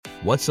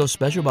What's so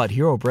special about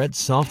Hero Bread's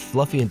soft,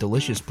 fluffy, and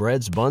delicious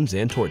breads, buns,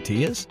 and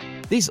tortillas?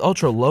 These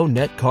ultra-low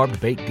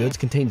net-carb baked goods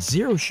contain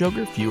zero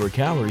sugar, fewer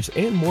calories,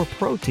 and more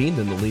protein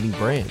than the leading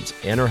brands,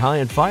 and are high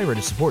in fiber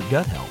to support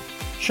gut health.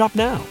 Shop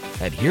now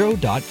at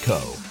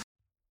Hero.co.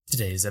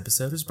 Today's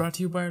episode is brought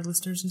to you by our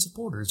listeners and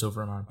supporters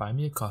over on our Buy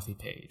Me a Coffee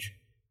page.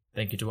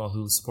 Thank you to all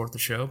who support the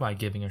show by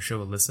giving our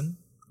show a listen,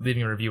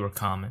 leaving a review or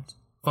comment,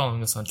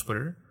 following us on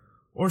Twitter,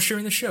 or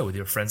sharing the show with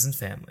your friends and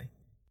family.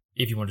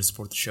 If you want to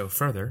support the show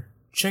further,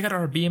 check out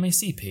our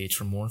BMAC page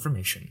for more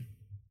information.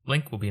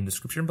 Link will be in the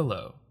description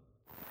below.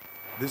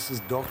 This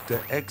is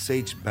Dr.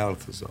 X.H.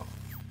 Balthazar.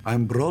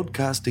 I'm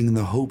broadcasting in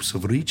the hopes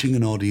of reaching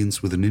an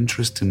audience with an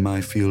interest in my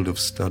field of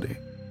study.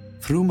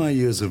 Through my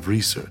years of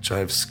research, I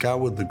have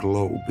scoured the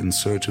globe in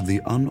search of the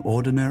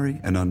unordinary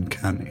and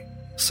uncanny.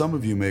 Some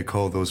of you may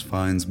call those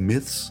finds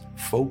myths,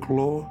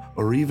 folklore,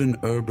 or even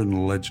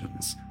urban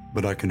legends,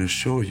 but I can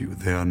assure you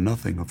they are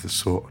nothing of the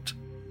sort.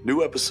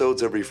 New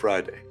episodes every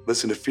Friday.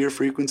 Listen to Fear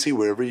Frequency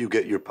wherever you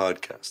get your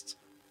podcasts.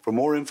 For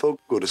more info,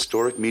 go to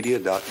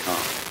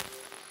storicmedia.com.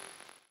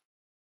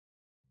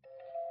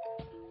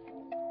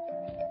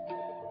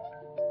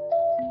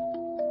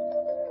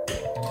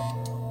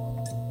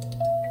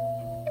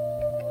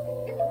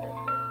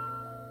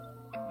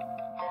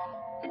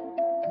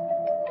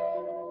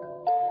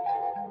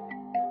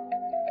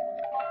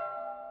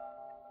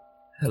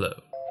 Hello,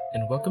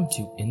 and welcome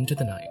to Into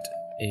the Night,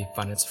 a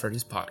Five Nights at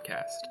Freddy's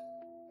podcast.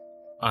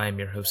 I am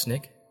your host,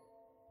 Nick,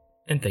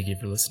 and thank you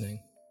for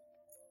listening.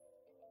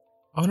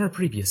 On our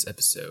previous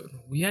episode,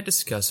 we had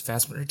discussed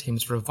Fazbear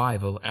Entertainment's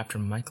revival after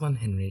Michael and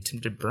Henry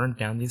attempted to burn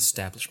down the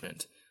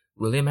establishment,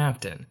 William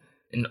Afton,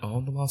 and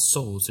all the lost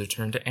souls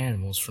returned to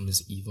animals from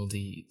his evil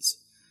deeds.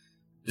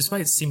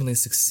 Despite seemingly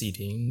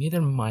succeeding,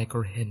 neither Mike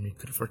or Henry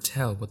could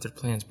foretell what their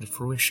plans would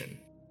fruition.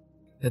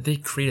 That they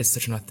created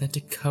such an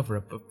authentic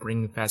cover-up of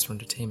bringing Fazbear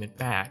Entertainment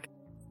back,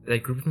 that a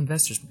group of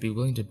investors would be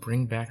willing to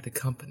bring back the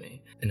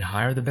company and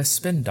hire the best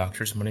spin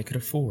doctors money could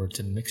afford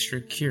to mixture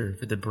a cure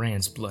for the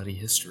brand's bloody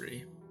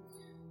history.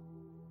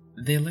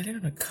 They laid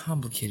out a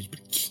complicated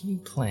but keen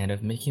plan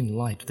of making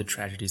light of the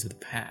tragedies of the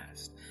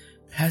past,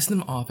 passing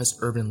them off as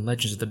urban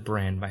legends of the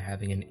brand by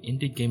having an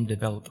indie game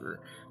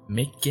developer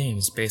make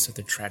games based off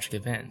their tragic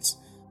events,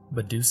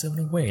 but do so in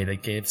a way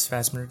that gave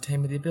Fazbear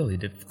Entertainment the ability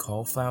to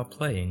call foul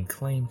play and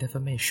claim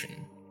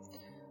defamation.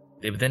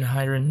 They would then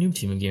hire a new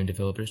team of game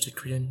developers to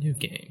create a new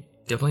game,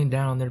 doubling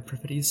down on their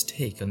perfidious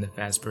take on the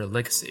Fazbear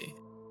legacy,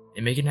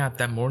 and making out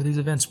that more of these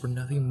events were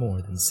nothing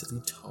more than silly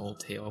tall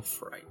tale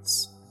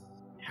frights.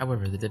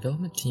 However, the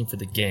development team for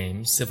the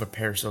game, Silver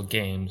Parasol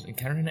Games,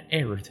 encountered an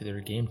error through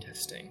their game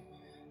testing.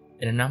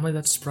 An anomaly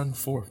that sprung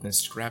forth in the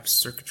scrapped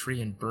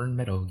circuitry and burned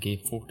metal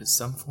gave forth to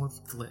some form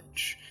of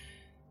glitch.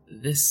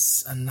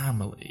 This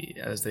anomaly,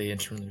 as they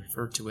internally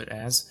referred to it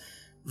as,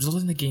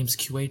 resulted in the game's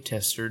QA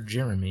tester,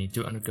 Jeremy,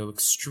 to undergo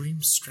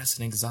extreme stress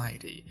and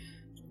anxiety,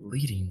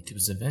 leading to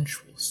his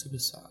eventual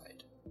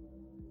suicide.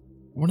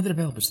 One of the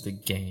developers of the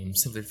game,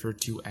 simply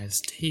referred to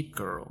as Tape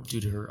Girl due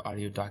to her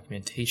audio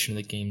documentation of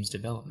the game's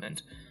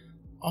development,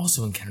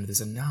 also encountered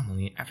this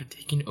anomaly after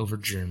taking over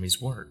Jeremy's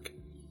work.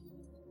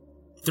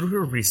 Through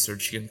her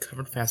research, she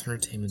uncovered Fazbear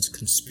Entertainment's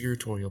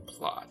conspiratorial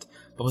plot,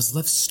 but was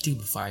left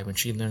stupefied when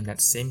she learned that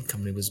same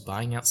company was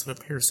buying out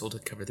Silver Parasol to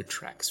cover their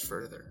tracks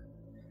further.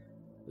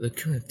 The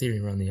current theory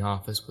around the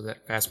office was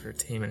that Fazbear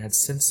Entertainment had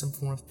sent some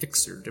form of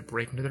fixer to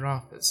break into their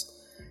office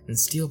and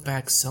steal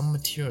back some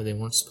material they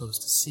weren't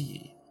supposed to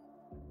see.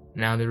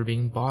 Now they were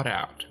being bought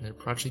out and their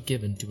project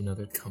given to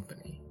another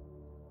company.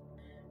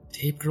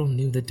 Tape Girl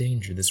knew the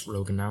danger this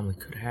rogue anomaly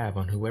could have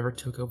on whoever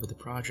took over the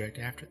project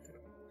after them.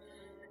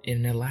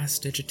 In a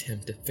last-ditch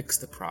attempt to fix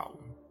the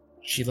problem,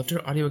 she left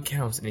her audio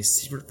accounts in a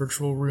secret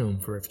virtual room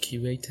for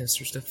QA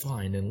testers to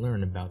find and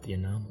learn about the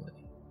anomaly,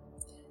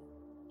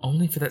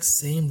 only for that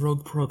same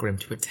rogue program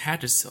to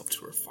attach itself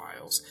to her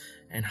files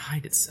and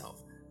hide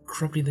itself,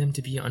 corrupting them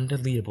to be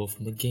undeletable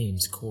from the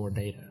game's core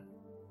data.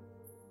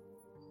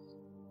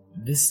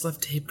 This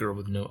left Tape Girl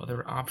with no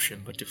other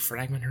option but to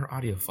fragment her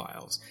audio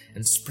files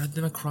and spread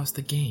them across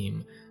the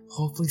game,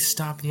 hopefully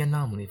stopping the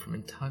anomaly from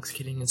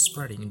intoxicating and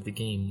spreading into the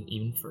game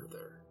even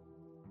further.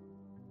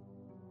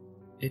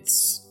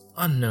 It's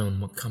unknown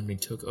what company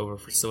took over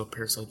for Silver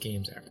Parasol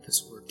Games after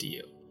this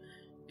ordeal.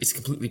 It's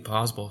completely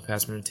possible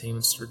Fazbear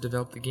Entertainment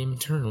developed the game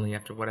internally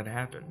after what had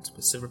happened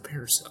with Silver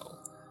Parasol.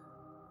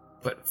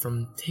 But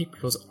from Tape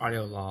Girl's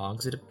audio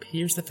logs, it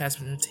appears that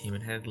Fazbear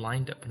Entertainment had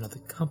lined up another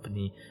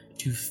company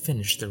to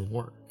finish their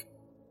work.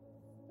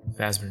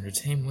 Fazbear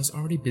Entertainment was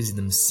already busy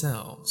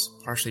themselves,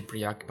 partially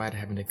preoccupied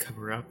having to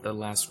cover up the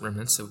last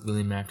remnants of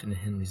William Afton and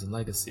Henry's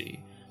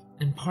legacy,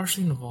 and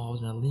partially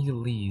involved in the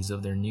legalese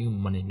of their new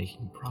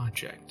money-making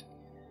project.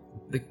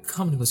 The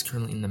company was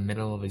currently in the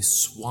middle of a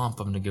swamp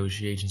of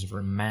negotiations over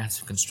a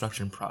massive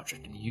construction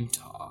project in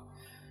Utah.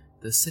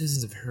 The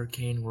citizens of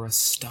Hurricane were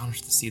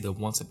astonished to see the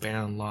once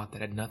abandoned lot that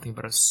had nothing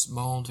but a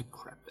small,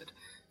 decrepit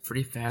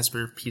Freddy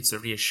Fazbear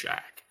Pizzeria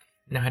shack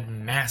now had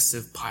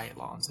massive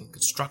pylons and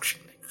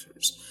construction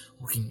mixers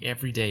working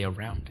every day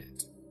around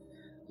it.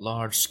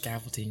 Large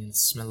scaffolding and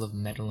smell of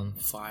metal and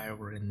fire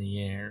were in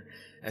the air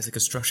as the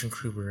construction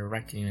crew were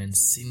erecting an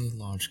insanely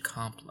large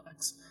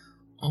complex,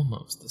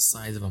 almost the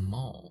size of a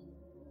mall.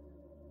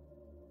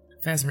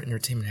 Fazbear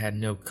Entertainment had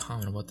no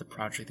comment on what the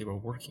project they were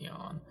working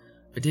on,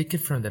 but did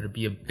confirm that it would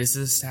be a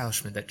business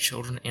establishment that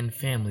children and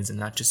families in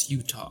not just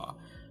Utah,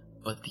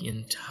 but the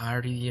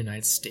entirety of the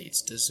United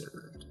States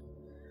deserved.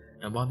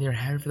 And while they were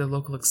happy for the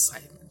local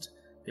excitement,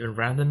 they would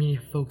rather the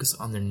media focus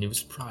on their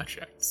newest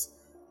projects,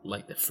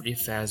 like the Freddy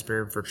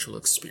Fazbear Virtual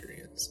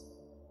Experience,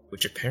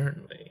 which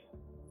apparently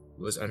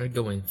was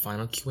undergoing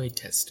final QA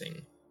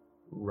testing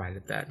right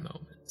at that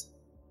moment.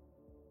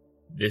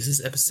 This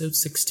is episode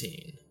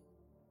 16.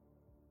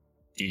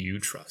 Do you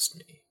trust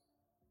me?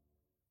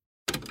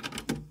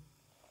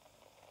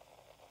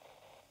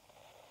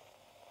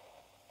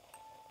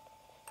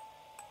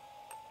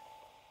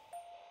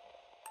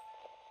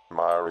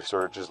 My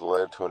research has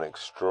led to an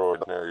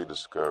extraordinary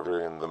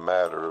discovery in the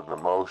matter of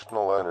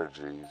emotional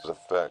energy's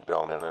effect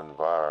on an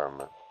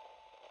environment.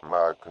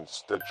 My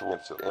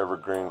constituents at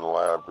Evergreen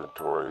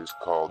Laboratories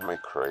called me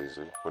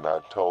crazy when I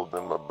told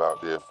them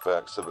about the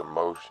effects of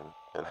emotion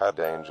and how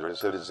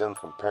dangerous it is in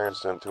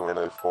comparison to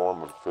any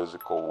form of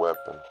physical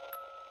weapon.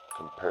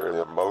 Compare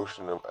the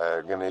emotion of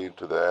agony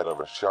to that of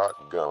a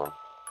shotgun.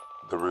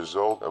 The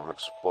result of an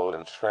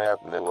exploding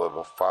shrapnel of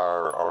a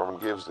firearm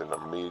gives an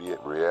immediate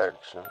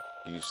reaction.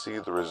 You see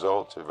the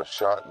results of a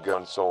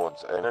shotgun, so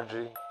its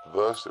energy,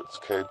 thus its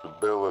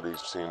capabilities,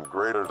 seem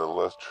greater to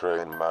less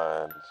trained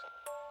minds.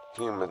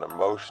 Human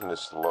emotion is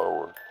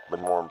slower, but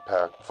more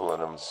impactful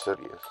and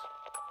insidious,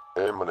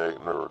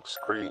 emanating or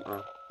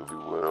excreting, if you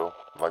will,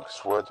 like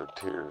sweat or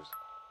tears,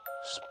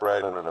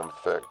 spreading and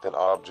infecting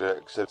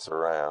objects it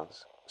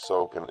surrounds,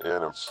 soaking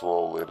in and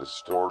slowly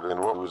distorting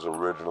what was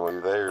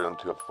originally there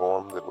into a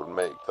form that would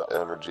make the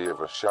energy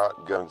of a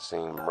shotgun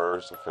seem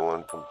merciful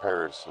in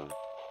comparison.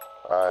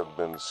 I've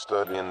been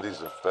studying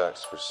these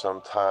effects for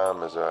some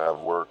time as I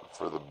have worked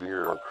for the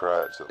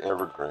bureaucrats at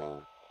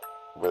Evergreen,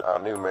 but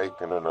I knew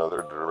making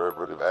another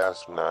derivative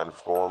asinine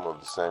form of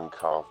the same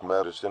cough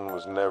medicine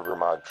was never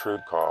my true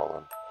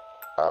calling.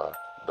 I,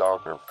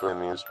 Dr.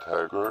 Phineas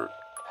Taggart,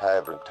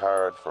 have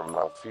retired from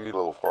my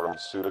futile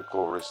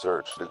pharmaceutical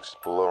research to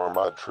explore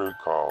my true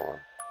calling,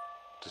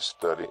 to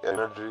study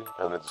energy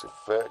and its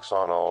effects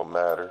on all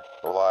matter,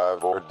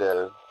 alive or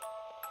dead,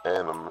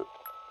 animate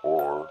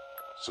or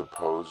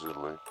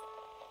supposedly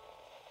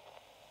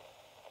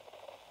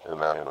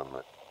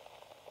inanimate.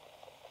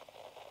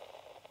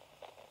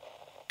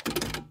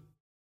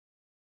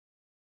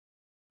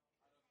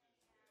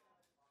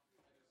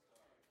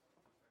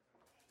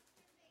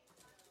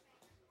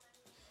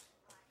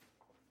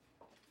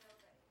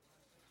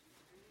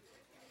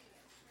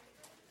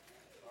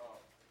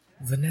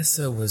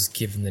 Vanessa was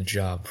given the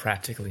job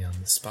practically on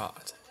the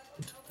spot.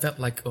 It felt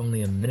like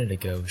only a minute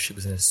ago she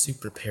was in a suit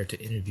prepared to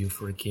interview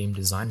for a game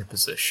designer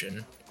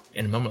position,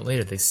 and a moment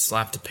later they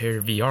slapped a pair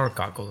of VR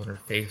goggles on her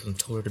face and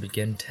told her to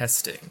begin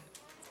testing.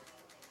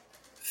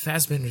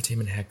 Fazbear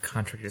Entertainment had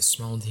contracted a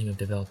small team of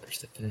developers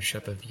to finish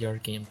up a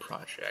VR game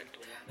project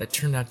that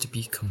turned out to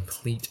be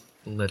complete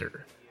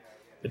litter.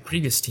 The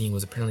previous team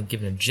was apparently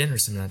given a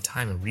generous amount of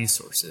time and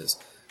resources,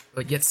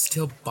 but yet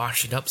still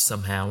botched it up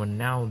somehow, and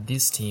now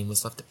this team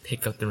was left to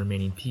pick up the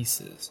remaining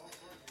pieces.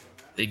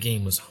 The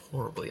game was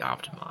horribly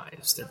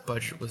optimized, their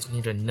budget was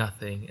near to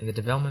nothing, and the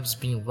development was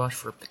being rushed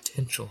for a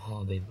potential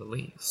holiday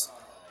release.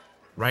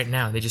 Right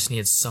now, they just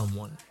needed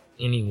someone,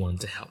 anyone,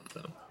 to help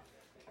them.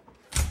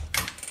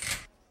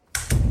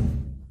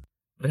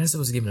 Vanessa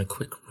was given a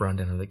quick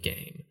rundown of the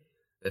game,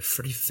 the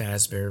Freddy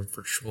Fazbear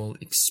Virtual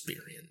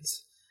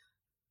Experience.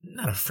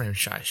 Not a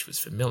franchise she was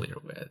familiar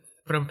with,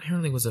 but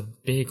apparently was a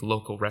big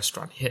local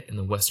restaurant hit in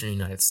the western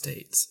United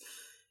States.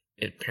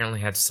 It apparently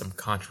had some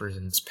controversy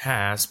in its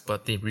past,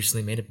 but they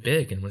recently made it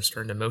big and were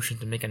starting to motion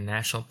to make a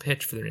national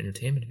pitch for their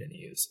entertainment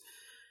venues.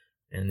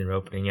 And their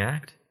opening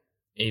act?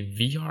 A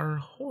VR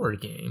horror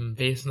game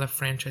based on the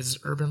franchise's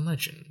urban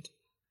legend.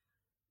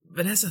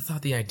 Vanessa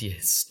thought the idea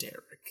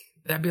hysteric.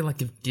 That'd be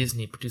like if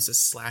Disney produced a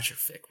slasher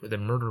fic where the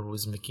murderer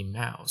was Mickey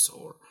Mouse,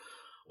 or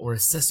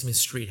if Sesame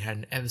Street had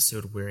an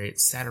episode where it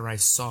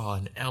satirized Saw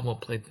and Elmo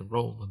played the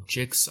role of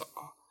Jigsaw.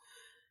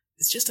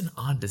 It's just an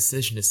odd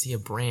decision to see a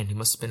brand who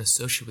must have been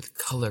associated with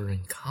color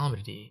and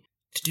comedy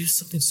to do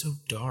something so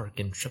dark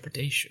and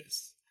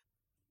trepidatious.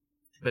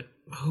 But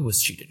who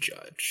was she to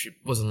judge? It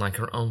wasn't like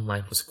her own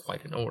life was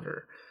quite in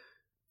order.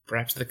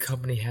 Perhaps the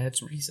company had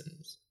its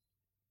reasons.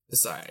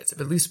 Besides, it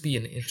would at least be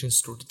an interesting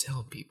story to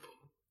tell people,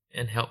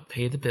 and help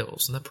pay the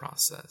bills in the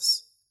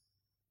process.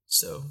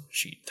 So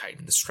she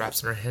tightened the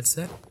straps on her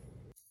headset,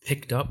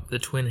 picked up the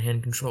twin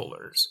hand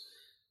controllers,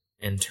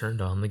 and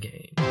turned on the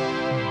game.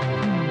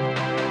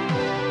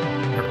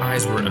 Her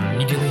eyes were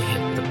immediately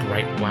hit with a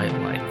bright white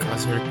light,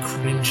 causing her to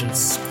cringe and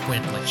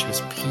squint like she was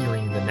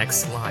peering the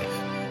next life,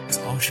 as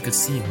all she could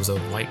see was a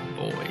white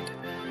void.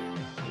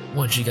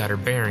 Once she got her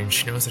bearings,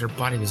 she noticed that her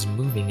body was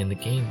moving in the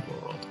game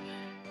world.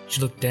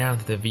 She looked down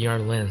through the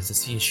VR lens to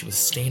see she was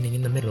standing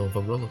in the middle of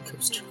a roller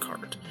coaster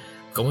cart,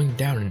 going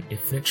down an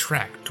infinite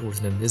track towards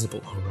an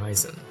invisible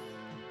horizon.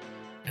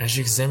 As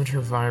she examined her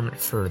environment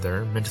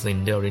further, mentally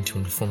noting to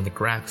inform the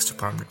graphics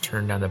department to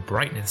turn down the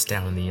brightness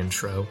down in the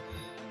intro,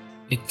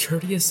 a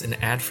courteous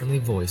and ad-friendly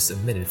voice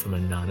emitted from a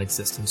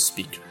non-existent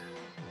speaker.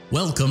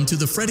 Welcome to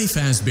the Freddy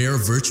Fazbear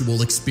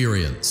Virtual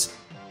Experience.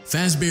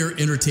 Fazbear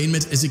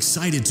Entertainment is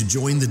excited to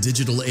join the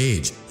digital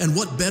age, and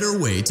what better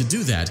way to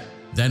do that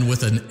than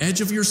with an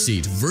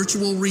edge-of-your-seat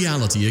virtual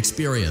reality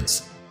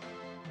experience.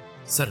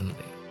 Suddenly,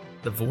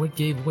 the void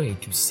gave way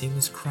to a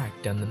seamless crack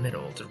down the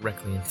middle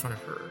directly in front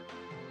of her.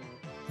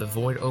 The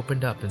void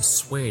opened up and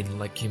swayed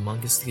like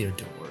humongous theater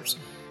doors,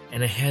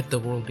 and ahead the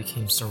world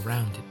became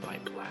surrounded by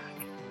black.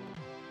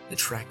 The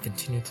track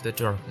continued through the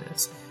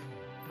darkness,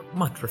 a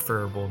much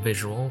preferable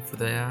visual for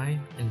the eye,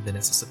 in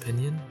Vanessa's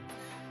opinion.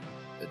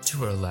 To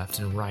her left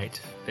and right,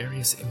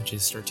 various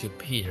images started to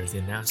appear as the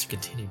announcer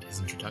continued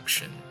his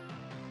introduction.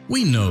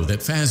 We know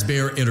that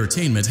Fazbear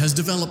Entertainment has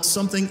developed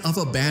something of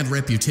a bad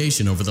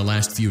reputation over the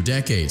last few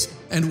decades,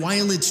 and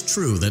while it's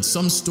true that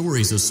some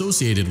stories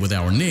associated with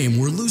our name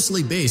were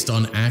loosely based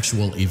on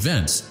actual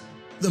events,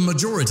 the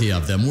majority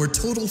of them were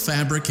total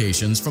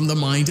fabrications from the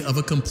mind of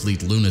a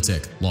complete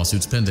lunatic,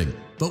 lawsuits pending.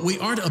 But we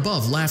aren't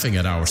above laughing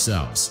at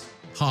ourselves.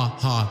 Ha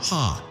ha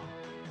ha.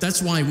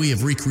 That's why we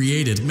have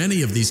recreated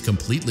many of these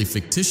completely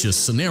fictitious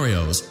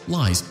scenarios,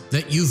 lies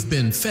that you've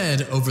been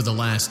fed over the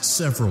last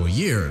several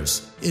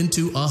years,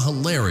 into a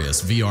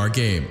hilarious VR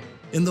game,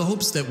 in the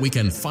hopes that we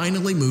can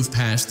finally move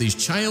past these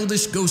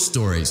childish ghost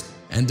stories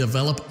and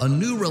develop a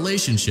new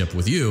relationship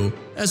with you,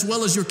 as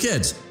well as your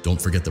kids. Don't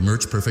forget the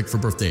merch, perfect for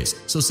birthdays.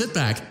 So sit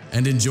back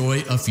and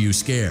enjoy a few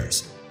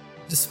scares.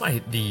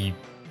 Despite the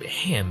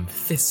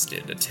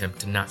ham-fisted attempt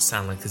to not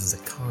sound like this is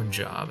a con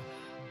job,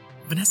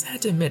 Vanessa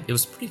had to admit it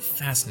was pretty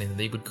fascinating that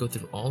they would go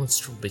through all this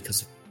trouble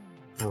because of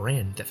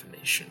brand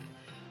defamation.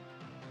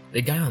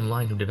 The guy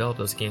online who developed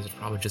those games was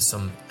probably just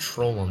some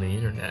troll on the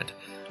internet,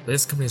 but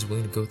this company is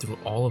willing to go through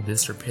all of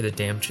this to repair the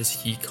damages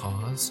he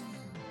caused.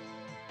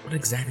 What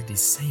exactly did he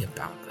say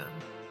about them?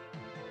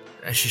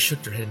 As she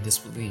shook her head in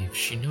disbelief,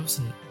 she noticed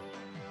an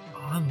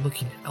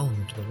odd-looking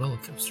element to the roller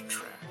coaster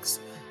tracks.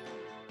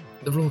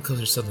 The roller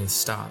coaster suddenly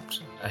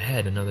stopped.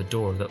 Ahead, another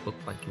door that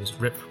looked like it was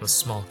ripped from a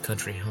small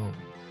country home.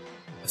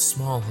 A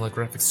small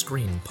holographic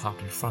screen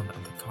popped in front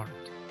of the cart.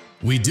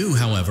 We do,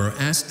 however,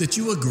 ask that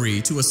you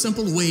agree to a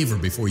simple waiver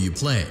before you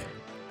play.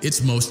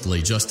 It's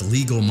mostly just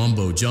legal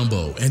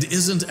mumbo-jumbo and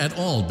isn't at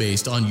all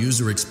based on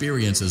user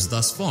experiences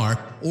thus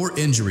far or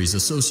injuries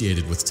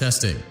associated with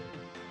testing.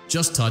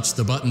 Just touch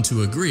the button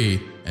to agree,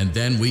 and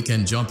then we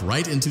can jump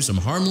right into some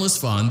harmless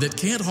fun that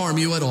can't harm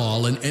you at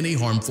all in any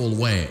harmful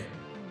way.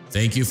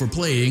 Thank you for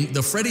playing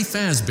the Freddy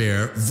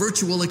Fazbear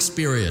Virtual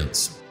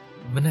Experience.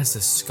 Vanessa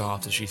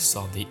scoffed as she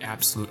saw the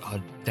absolute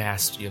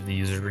audacity of the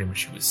user agreement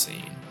she was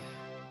seeing,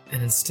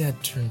 and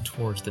instead turned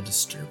towards the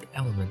disturbed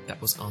element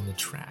that was on the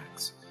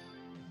tracks.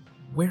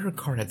 Where her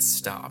cart had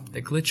stopped,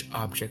 the glitch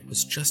object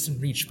was just in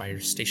reach by her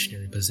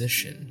stationary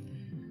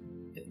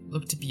position. It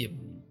looked to be a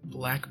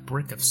black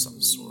brick of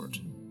some sort,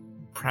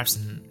 perhaps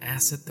an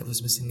asset that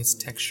was missing its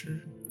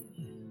texture.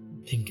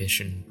 Pinkish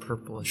and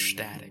purplish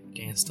static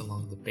danced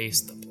along the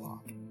base of the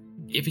block,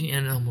 giving it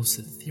an almost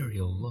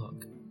ethereal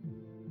look.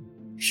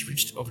 She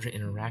reached over to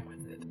interact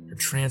with it, her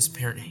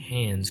transparent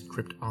hands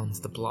gripped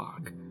onto the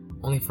block,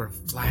 only for a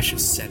flash of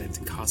static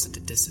to cause it to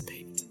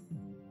dissipate.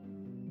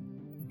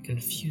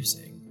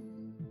 Confusing.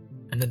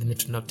 Another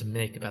mental note to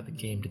make about the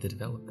game to the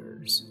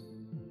developers.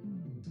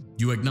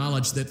 You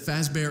acknowledge that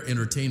Fazbear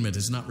Entertainment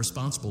is not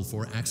responsible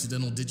for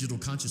accidental digital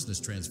consciousness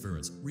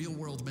transference,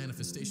 real-world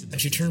manifestations.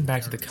 As she turned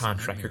back to the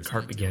contract, her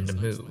cart began to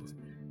move.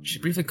 She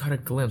briefly caught a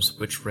glimpse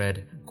which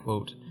read,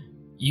 quote,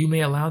 "You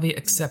may allow the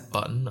accept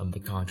button of the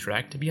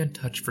contract to be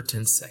untouched for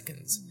 10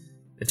 seconds.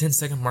 The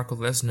 10-second mark will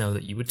let us know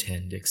that you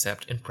intend to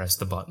accept and press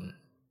the button."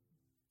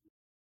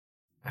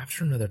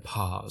 After another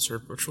pause, her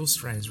virtual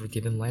surroundings were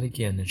given light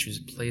again and she was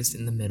placed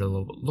in the middle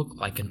of what looked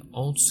like an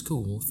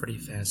old-school Freddy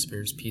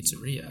Fazbear's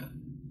pizzeria.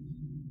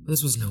 But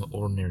this was no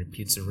ordinary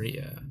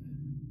pizzeria.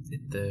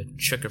 The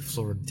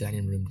checker-floored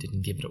dining room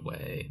didn't give it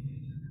away.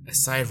 A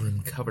side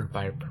room covered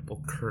by a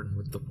purple curtain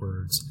with the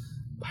words,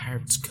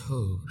 "Pirate's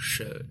Cove"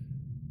 showed.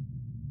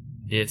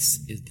 This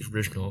is the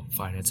original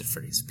Five Nights at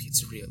Freddy's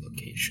pizzeria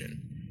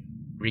location,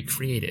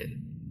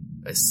 recreated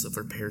by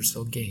Silver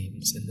Parasol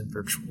Games in the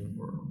virtual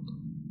world.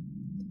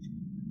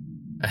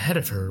 Ahead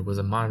of her was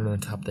a monitor on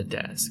the top of the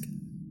desk.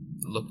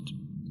 It looked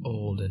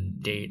old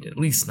and dated, at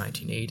least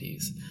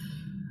 1980s.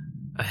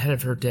 Ahead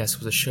of her desk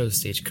was a show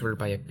stage covered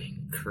by a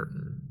pink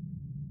curtain.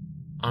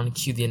 On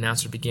cue, the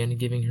announcer began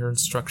giving her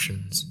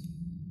instructions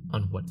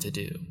on what to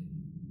do.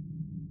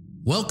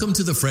 Welcome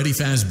to the Freddy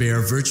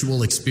Fazbear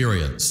Virtual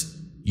Experience.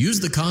 Use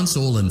the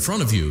console in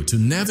front of you to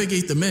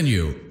navigate the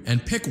menu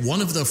and pick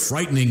one of the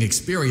frightening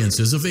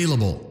experiences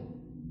available.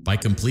 By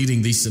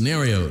completing these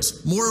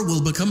scenarios, more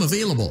will become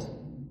available.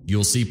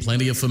 You'll see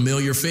plenty of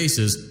familiar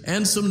faces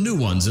and some new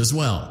ones as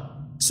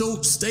well.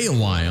 So stay a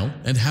while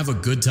and have a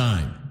good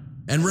time.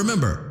 And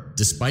remember,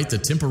 Despite the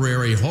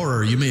temporary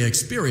horror you may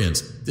experience,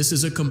 this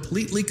is a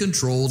completely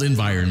controlled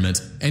environment,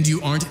 and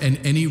you aren't in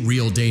any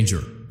real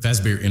danger.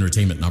 Fazbear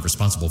Entertainment not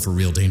responsible for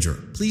real danger.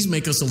 Please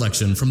make a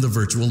selection from the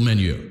virtual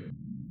menu.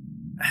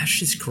 As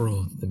she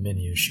scrolled the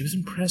menu, she was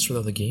impressed with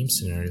all the game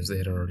scenarios they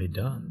had already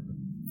done.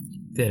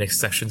 They had a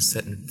section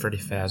set in Freddy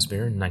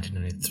Fazbear in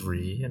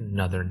 1993,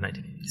 another in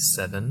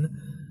 1987,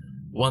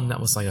 one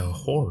that was like a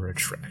horror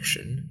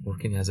attraction,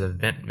 working as a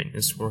vent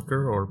maintenance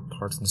worker or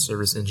parts and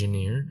service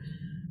engineer,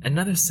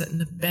 another set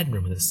in a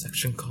bedroom with a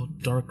section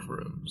called Dark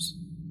Rooms.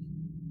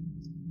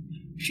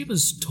 She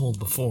was told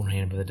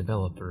beforehand by the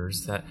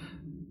developers that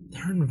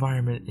her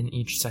environment in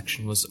each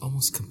section was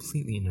almost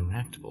completely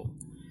interactable.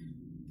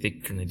 They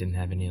currently didn't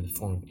have any other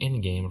form of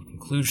endgame or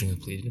conclusion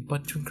completed,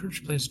 but to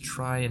encourage players to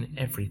try and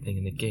everything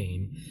in the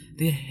game,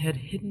 they had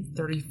hidden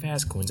 30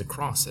 Faz coins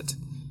across it.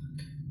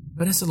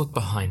 Vanessa looked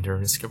behind her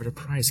and discovered a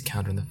prize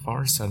counter on the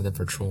far side of the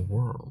virtual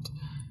world.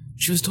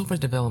 She was told by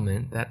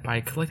development that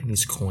by collecting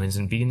these coins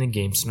and beating the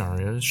game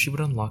scenarios, she would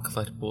unlock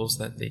collectibles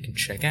that they could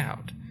check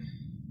out.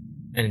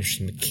 An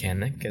interesting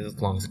mechanic,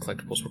 as long as the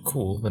collectibles were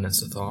cool,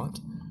 Vanessa thought.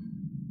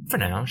 For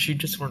now, she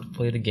just wanted to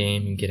play the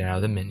game and get out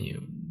of the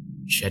menu.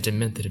 She had to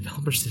admit the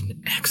developers did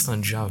an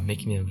excellent job of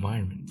making the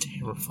environment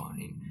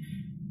terrifying.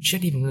 She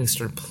hadn't even really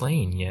started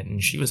playing yet,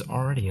 and she was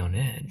already on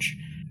edge.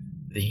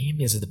 The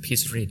ambience of the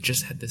pizzeria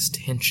just had this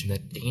tension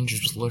that danger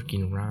was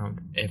lurking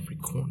around every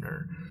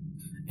corner,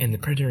 and the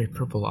predatory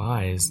purple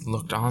eyes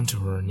looked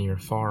onto her near a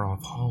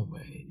far-off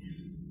hallway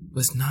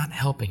was not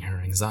helping her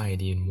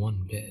anxiety in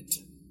one bit.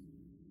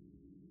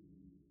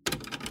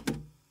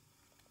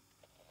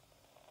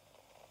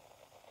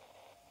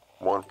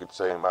 One could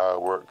say my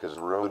work is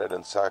rooted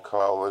in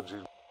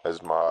psychology,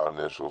 as my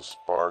initial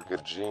spark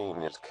of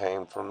genius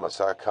came from a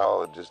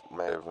psychologist,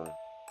 Maven.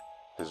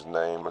 His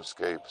name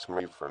escapes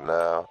me for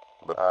now,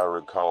 but I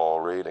recall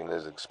reading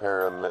his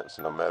experiments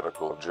in a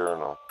medical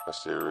journal, a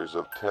series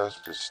of tests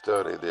to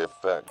study the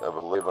effect of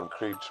a living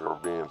creature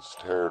being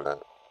stared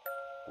at.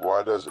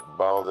 Why does it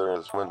bother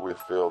us when we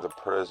feel the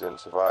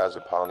presence of eyes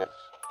upon us?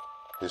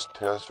 His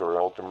tests were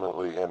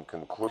ultimately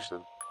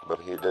inconclusive, but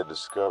he did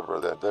discover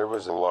that there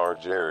was a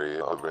large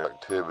area of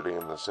activity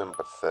in the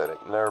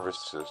sympathetic nervous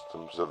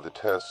systems of the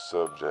test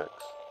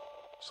subjects.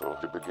 So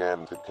he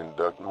began to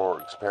conduct more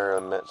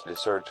experiments to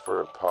search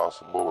for a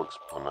possible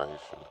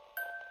explanation.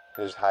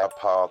 His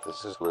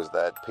hypothesis was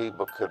that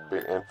people could be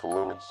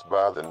influenced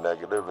by the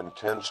negative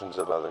intentions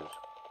of others,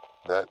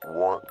 that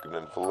one could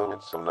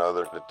influence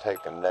another to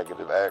take a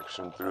negative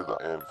action through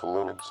the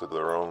influence of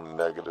their own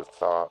negative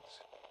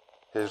thoughts.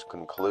 His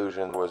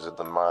conclusion was that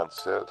the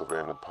mindset of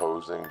an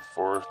opposing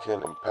force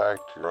can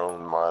impact your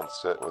own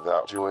mindset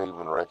without you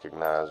even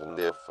recognizing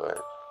the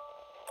effect.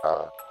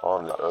 I,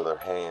 on the other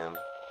hand,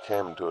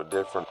 came to a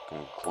different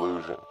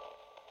conclusion,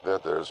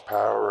 that there's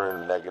power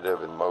in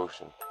negative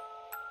emotion,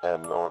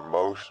 and no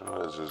emotion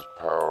is as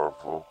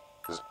powerful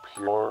as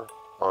pure,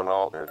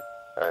 unaltered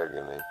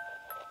agony.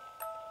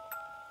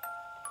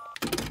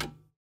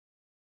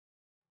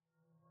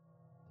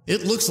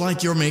 It looks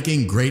like you're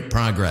making great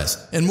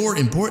progress, and more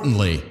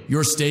importantly,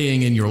 you're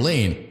staying in your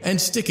lane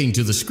and sticking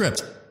to the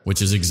script,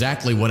 which is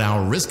exactly what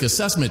our risk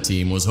assessment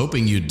team was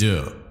hoping you'd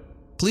do.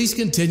 Please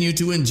continue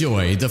to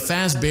enjoy the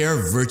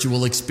Fazbear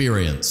virtual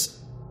experience.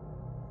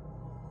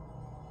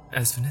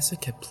 As Vanessa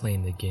kept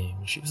playing the game,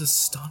 she was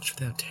astonished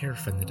with how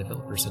terrifying the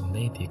developers had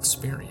made the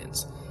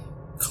experience.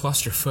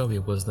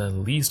 Claustrophobia was the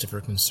least of her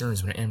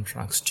concerns when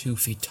Amtrox 2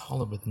 feet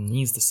taller with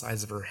knees the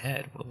size of her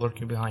head were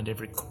lurking behind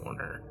every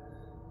corner.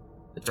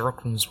 The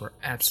dark rooms were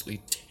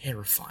absolutely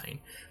terrifying,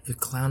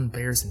 with clown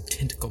bears and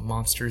tentacle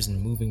monsters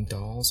and moving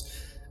dolls.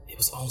 It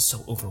was all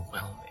so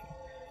overwhelming.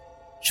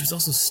 She was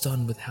also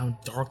stunned with how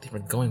dark they were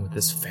going with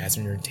this Fazbear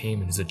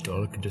Entertainment as a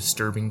dark and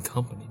disturbing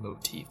company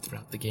motif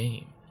throughout the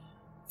game.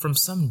 From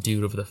some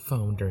dude over the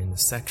phone during the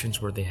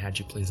sections where they had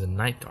you play as a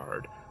night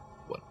guard,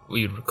 what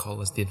we would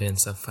recall as the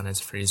events of Five Nights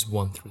at Freddy's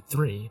 1 through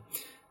 3,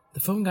 the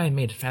phone guy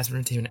made Fazbear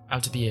Entertainment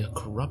out to be a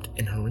corrupt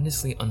and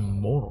horrendously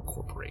unmoral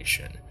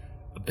corporation.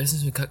 A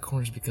business who cut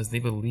corners because they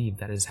believe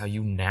that is how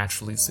you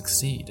naturally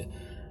succeed,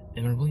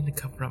 and are willing to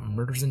cover up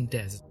murders and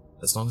deaths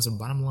as long as their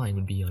bottom line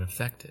would be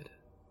unaffected.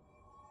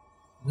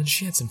 When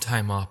she had some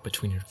time off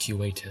between her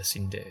QA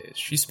testing days,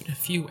 she spent a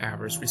few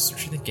hours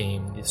researching the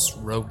game this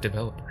rogue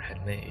developer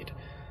had made.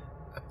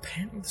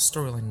 Apparently the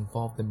storyline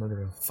involved the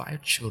murder of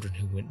 5 children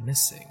who went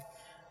missing,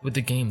 with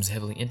the games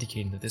heavily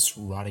indicating that this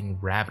rotting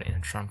rabbit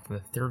animatronic from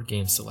the 3rd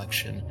game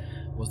selection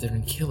was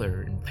their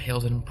killer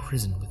impaled and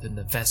imprisoned within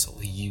the vessel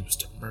he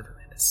used to murder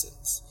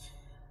innocents.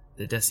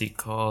 The deaths he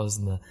caused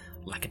and the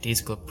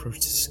lackadaisical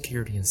approach to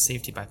security and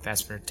safety by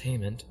Fazbear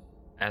Entertainment,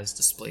 as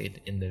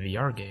displayed in the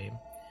VR game,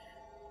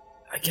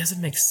 I guess it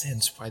makes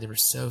sense why they were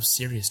so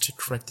serious to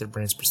correct their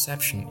brand's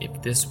perception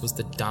if this was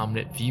the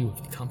dominant view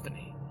of the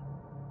company.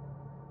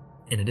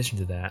 In addition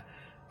to that,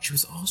 she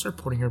was also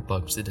reporting her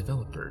bugs to the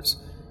developers.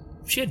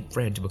 She had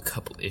ran into a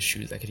couple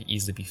issues that could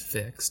easily be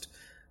fixed.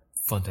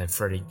 Funtime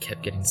Freddy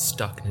kept getting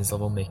stuck in his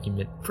level, making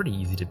it pretty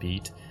easy to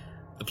beat.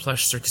 The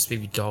plush circus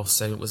baby doll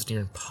segment was near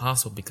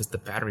impossible because of the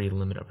battery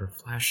limit of her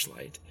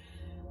flashlight,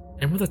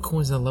 and one of the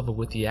coins on the level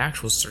with the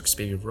actual circus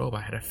baby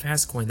robot had a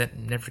fast coin that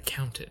never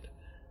counted.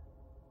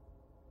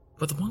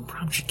 But the one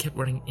problem she kept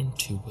running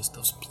into was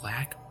those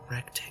black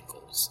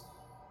rectangles.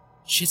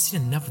 She had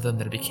seen enough of them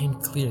that it became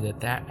clear that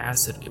that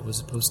asset it was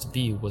supposed to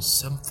be was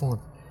some form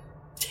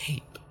of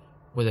tape,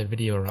 whether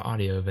video or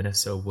audio,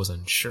 Vanessa was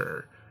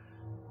unsure.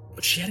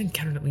 But she had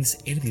encountered at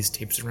least 8 of these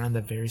tapes around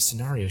the very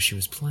scenario she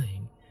was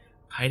playing,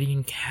 hiding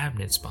in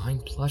cabinets,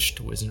 behind plush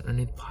toys, and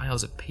underneath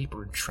piles of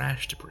paper and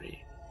trash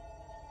debris.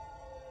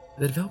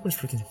 The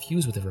developers were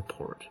confused with the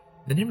report.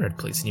 They never had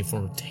placed any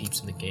form of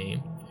tapes in the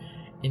game.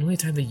 The only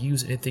time they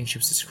used anything she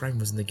was describing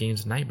was in the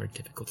game's Nightmare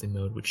difficulty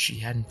mode, which she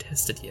hadn't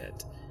tested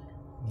yet.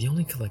 The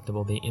only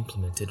collectible they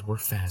implemented were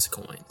fast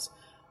coins,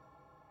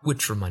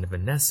 which reminded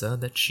Vanessa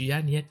that she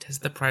hadn't yet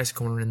tested the prize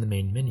corner in the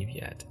main menu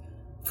yet.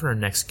 For her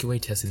next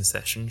QA testing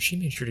session, she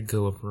made sure to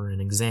go over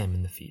and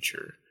examine the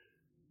feature.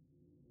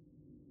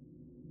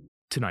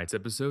 Tonight's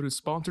episode is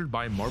sponsored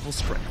by Marvel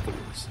Strike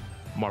Force.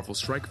 Marvel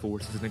Strike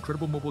Force is an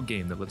incredible mobile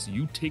game that lets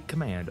you take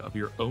command of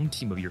your own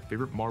team of your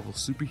favorite Marvel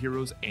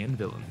superheroes and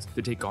villains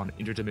to take on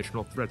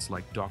interdimensional threats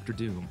like Doctor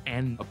Doom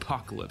and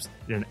Apocalypse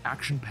in an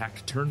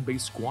action-packed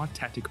turn-based squad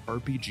tactic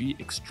RPG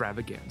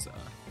extravaganza.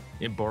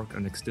 Embark on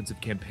an extensive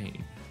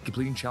campaign,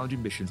 completing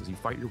challenging missions as you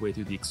fight your way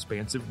through the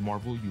expansive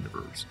Marvel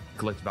universe,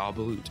 collect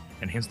valuable loot,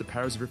 enhance the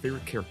powers of your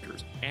favorite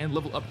characters, and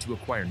level up to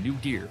acquire new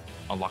gear,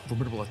 unlock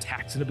formidable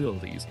attacks and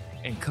abilities,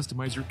 and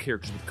customize your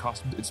characters with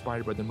costumes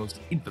inspired by their most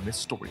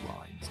infamous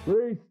storylines.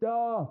 Free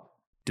stuff!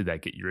 Did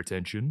that get your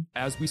attention?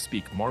 As we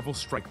speak, Marvel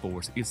Strike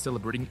Force is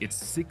celebrating its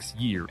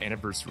 6-year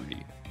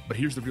anniversary. But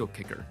here's the real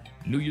kicker.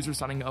 New users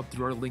signing up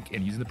through our link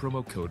and using the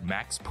promo code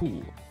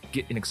MAXPOOL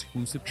get an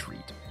exclusive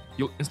treat.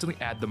 You'll instantly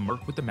add the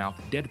Merc with the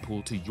Mouth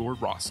Deadpool to your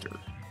roster,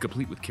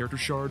 complete with character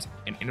shards,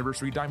 an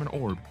anniversary diamond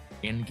orb,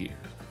 and gear.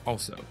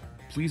 Also,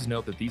 please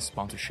note that these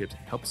sponsorships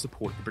help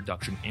support the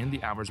production and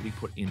the hours we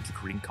put into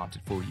creating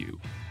content for you.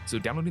 So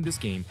downloading this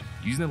game,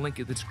 using the link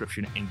in the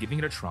description, and giving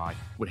it a try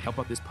would help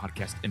out this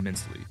podcast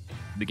immensely.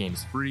 The game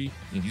is free,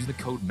 and using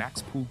the code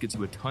MAXPOOL gets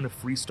you a ton of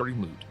free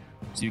starting loot.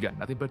 So you got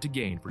nothing but to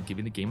gain for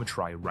giving the game a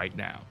try right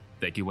now.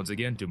 Thank you once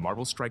again to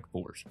Marvel Strike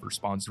Force for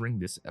sponsoring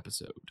this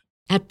episode.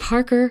 At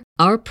Parker,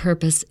 our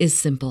purpose is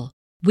simple.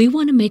 We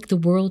want to make the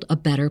world a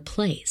better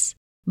place.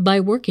 By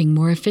working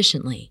more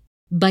efficiently,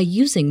 by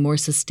using more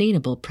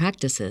sustainable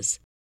practices,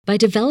 by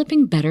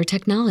developing better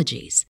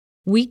technologies,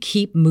 we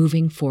keep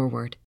moving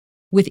forward.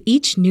 With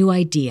each new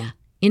idea,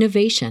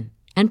 innovation,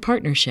 and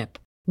partnership,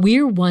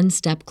 we're one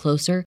step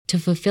closer to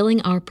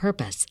fulfilling our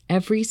purpose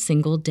every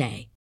single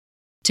day.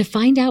 To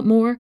find out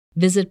more,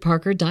 visit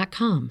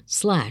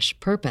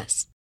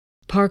parker.com/purpose.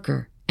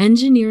 Parker,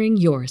 engineering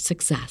your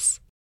success.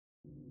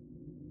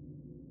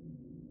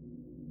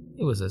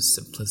 It was a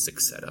simplistic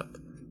setup.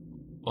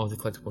 All the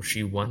collectibles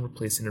she won were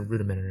placed in a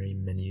rudimentary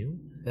menu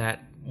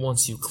that,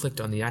 once you clicked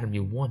on the item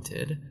you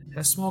wanted,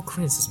 had a small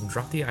crane system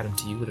drop the item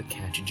to you with a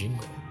catchy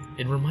jingle.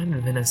 It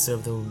reminded Vanessa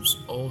of those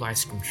old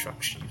ice cream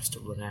trucks she used to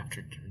run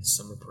after during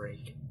summer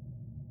break.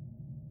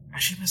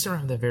 As she messed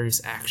around with the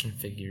various action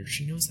figures,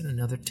 she noticed that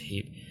another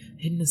tape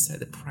hidden inside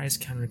the prize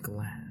counter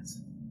glass.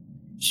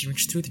 She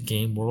reached through the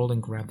game world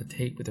and grabbed the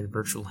tape with her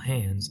virtual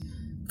hands,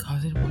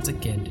 causing it once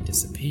again to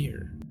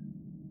disappear.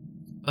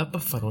 Up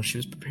befuddled, she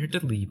was prepared to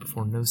leave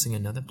before noticing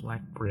another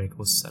black brick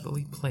was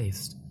subtly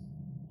placed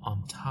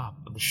on top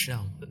of the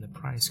shelf in the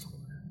prize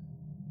corner.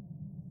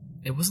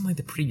 It wasn't like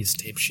the previous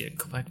tape she had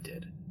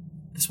collected.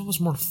 This one was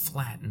more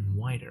flat and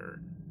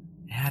wider.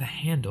 It had a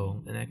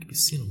handle and that could be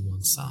seen on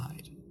one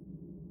side.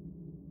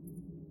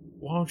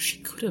 While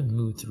she could have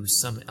moved through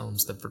some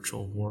elements of the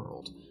virtual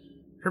world,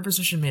 her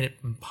position made it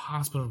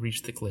impossible to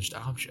reach the glitched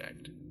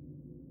object.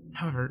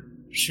 However,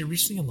 she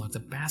recently unlocked a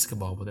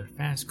basketball with her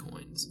fast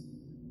coins.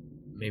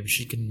 Maybe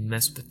she could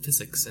mess with the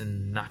physics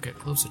and knock it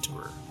closer to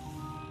her.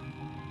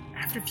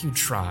 After a few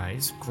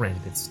tries,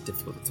 granted it's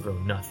difficult to throw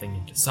nothing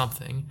into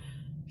something,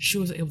 she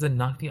was able to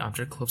knock the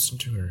object closer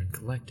to her and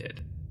collect it.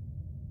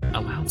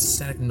 A loud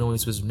static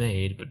noise was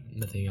made, but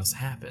nothing else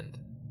happened,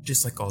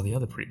 just like all the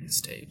other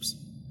previous tapes.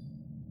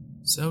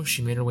 So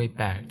she made her way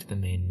back to the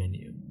main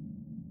menu.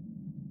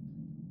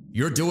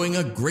 You're doing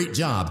a great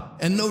job,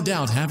 and no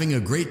doubt having a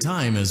great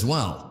time as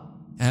well.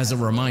 As a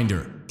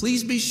reminder,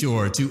 please be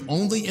sure to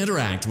only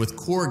interact with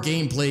core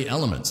gameplay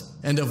elements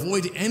and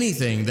avoid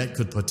anything that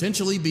could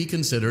potentially be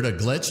considered a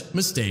glitch,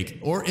 mistake,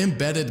 or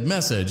embedded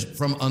message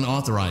from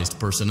unauthorized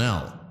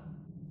personnel.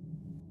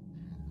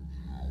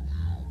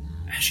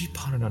 As she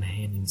pondered on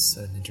Hanning's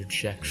sudden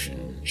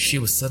interjection, she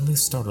was suddenly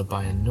startled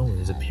by a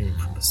noise appearing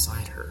from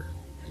beside her.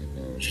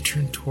 She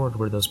turned toward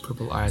where those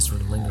purple eyes were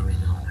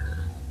lingering on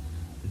her,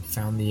 and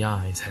found the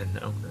eyes had an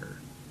owner.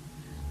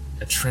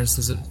 A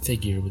translucent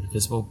figure with a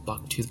visible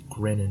buck-toothed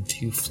grin and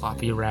 2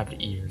 floppy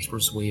rabbit ears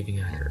was waving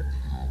at her,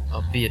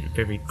 albeit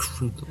very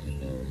crudely.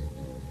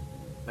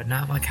 But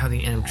not like how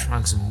the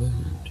animatronics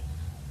moved.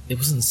 It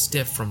wasn't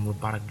stiff from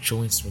robotic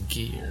joints or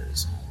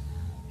gears.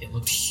 It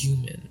looked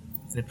human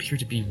and appeared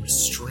to be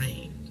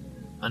restrained,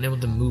 unable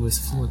to move as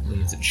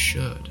fluently as it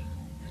should.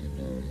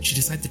 She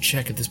decided to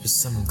check if this was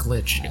some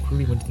glitch and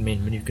quickly went to the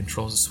main menu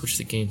controls to switch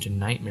the game to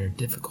Nightmare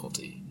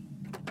difficulty.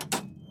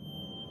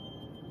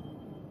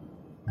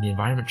 The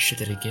environment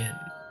shifted again.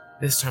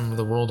 This time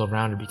the world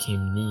around her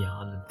became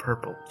neon and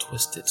purple,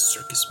 twisted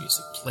circus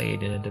music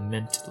played in a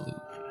demented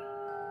loop.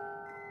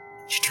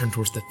 She turned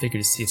towards the figure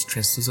to see its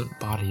translucent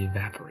body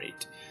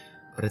evaporate,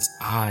 but its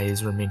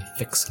eyes remained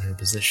fixed on her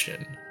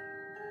position.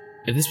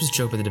 If this was a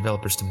joke by the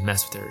developers to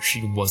mess with her,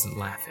 she wasn't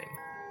laughing.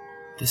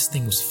 This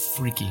thing was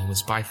freaky and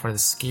was by far the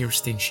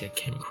scariest thing she had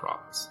came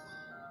across.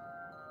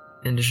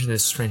 In addition to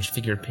this strange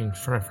figure appearing in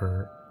front of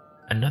her,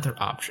 another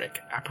object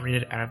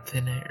apparated out of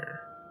thin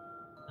air,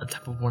 on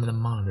top of one of the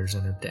monitors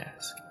on her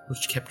desk,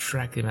 which kept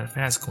track of the amount of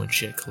Fazcoin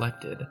she had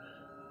collected.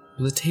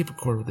 It was a tape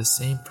recorder with the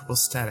same purple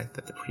static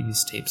that the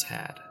previous tapes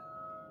had.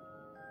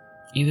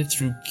 Either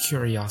through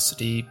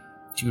curiosity,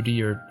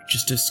 duty, or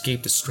just to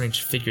escape the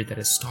strange figure that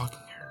is stalking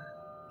her,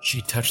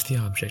 she touched the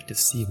object to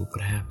see what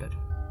would happen.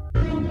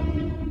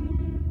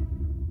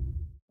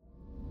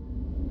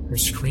 Her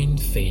screen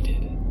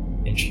faded,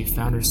 and she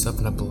found herself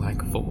in a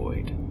black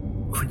void.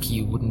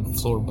 Creaky wooden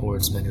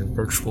floorboards met her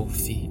virtual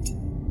feet,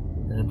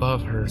 and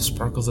above her,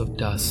 sparkles of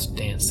dust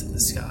danced in the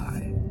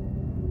sky.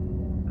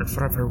 In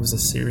front of her was a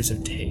series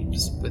of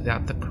tapes,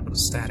 without the purple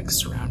static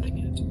surrounding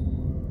it,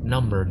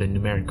 numbered in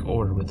numeric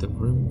order with a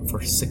room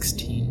for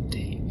 16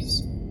 tapes.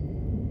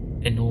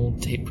 An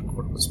old tape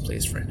recorder was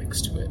placed right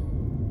next to it.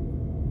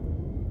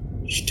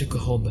 She took a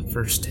hold of the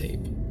first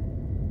tape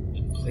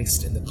and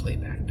placed it in the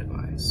playback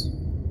device.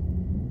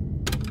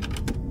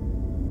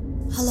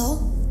 Hello?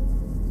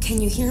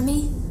 Can you hear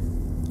me?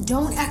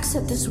 Don't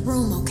exit this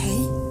room,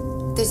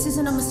 okay? This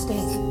isn't a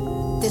mistake.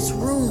 This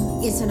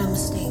room isn't a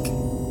mistake.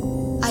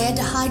 I had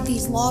to hide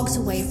these logs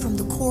away from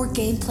the core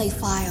gameplay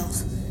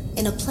files,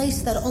 in a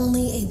place that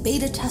only a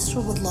beta tester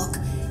would look,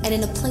 and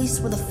in a place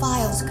where the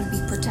files could be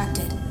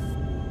protected.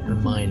 Her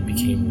mind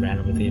became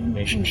rattled with the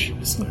information she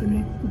was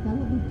learning.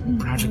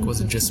 The project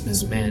wasn't just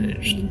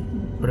mismanaged,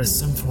 but as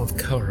some form of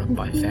cover-up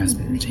by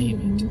Fazbear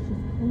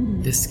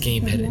Entertainment. This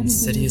game had an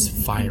insidious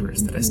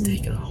virus that has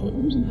taken a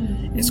hold,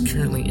 and is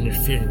currently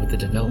interfering with the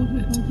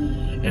development,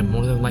 and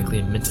more than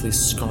likely mentally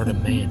scarred a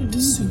man into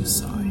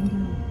suicide.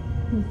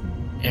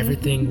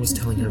 Everything was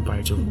telling her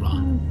body to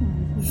run,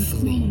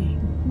 flee,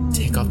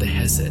 take off the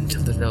headset and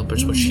tell the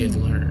developers what she had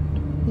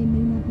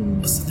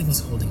learned. But something was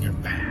holding her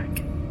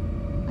back.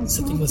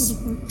 Something was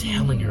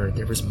telling her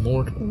there was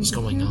more to what was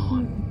going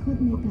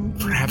on.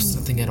 Perhaps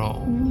nothing at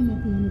all.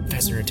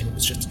 Fazbear Entertainment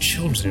was just a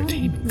children's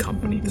entertainment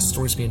company. The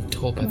stories being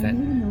told by that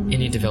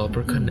indie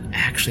developer couldn't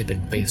actually have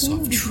been based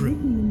off true.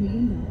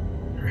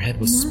 Her head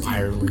was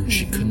spiraling and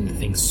she couldn't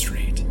think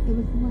straight.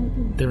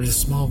 There was a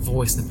small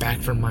voice in the back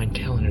of her mind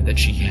telling her that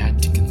she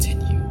had to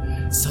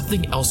continue.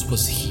 Something else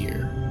was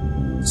here.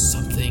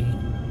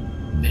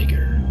 Something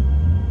bigger.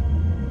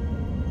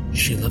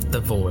 She left the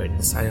void and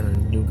decided on a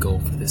new goal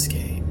for this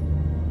game.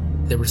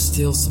 There were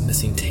still some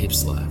missing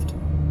tapes left.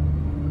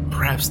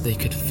 Perhaps they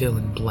could fill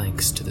in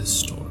blanks to this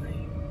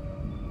story.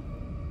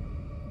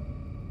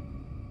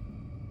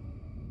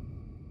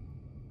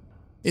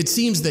 It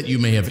seems that you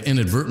may have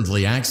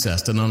inadvertently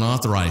accessed an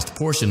unauthorized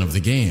portion of the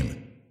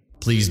game.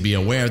 Please be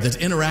aware that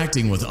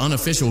interacting with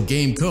unofficial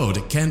game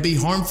code can be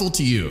harmful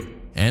to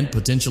you and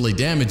potentially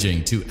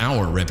damaging to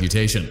our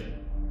reputation.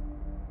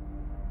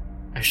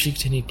 As she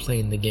continued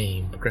playing the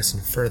game,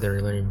 progressing further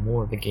and learning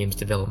more of the game's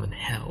development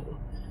hell,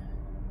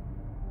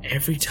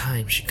 every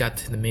time she got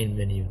to the main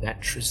menu,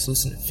 that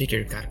translucent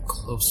figure got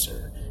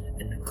closer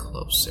and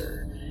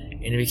closer,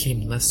 and it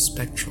became less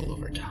spectral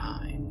over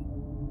time.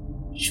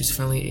 She was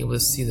finally able to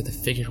see that the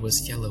figure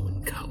was yellow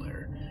in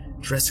color,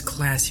 dressed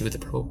classy with a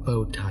purple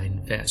bow tie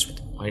and vest with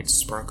white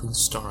sparkling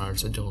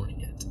stars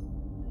adorning it.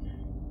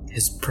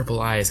 His purple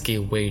eyes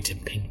gave way to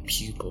pink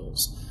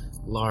pupils.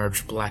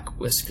 Large black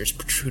whiskers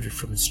protruded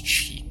from his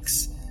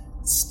cheeks.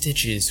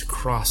 Stitches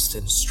crossed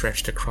and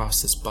stretched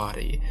across his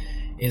body,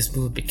 and his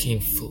movement became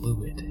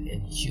fluid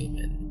and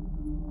human.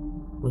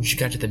 When she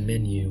got to the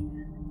menu,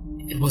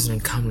 it wasn't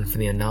uncommon for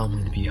the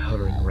anomaly to be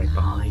hovering right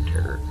behind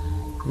her,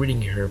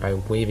 greeting her by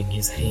waving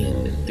his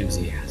hand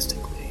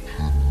enthusiastically.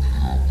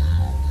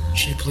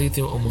 She had played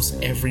through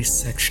almost every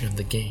section of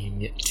the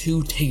game, yet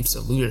 2 tapes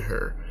eluded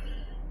her.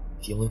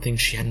 The only thing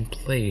she hadn't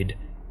played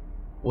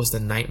was the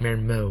Nightmare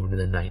mode in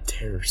the Night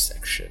Terror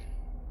section.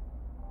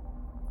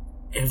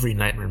 Every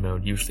Nightmare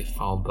mode usually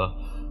followed the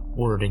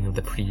wording of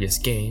the previous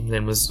game,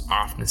 then was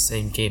often the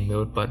same game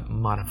mode but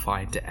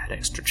modified to add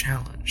extra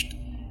challenge.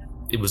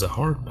 It was a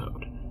hard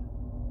mode.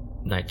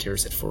 Night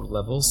Terrors had 4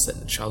 levels set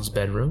in the child's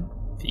bedroom,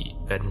 the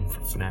bedroom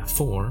from FNAF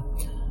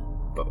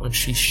 4, but when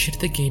she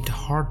shifted the game to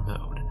hard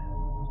mode,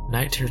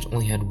 Night Terrors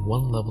only had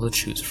 1 level to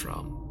choose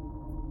from: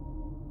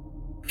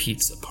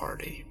 Pizza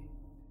Party.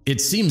 It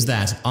seems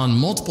that, on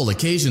multiple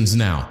occasions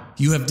now,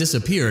 you have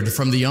disappeared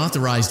from the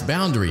authorized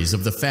boundaries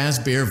of the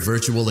Fazbear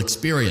virtual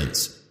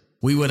experience.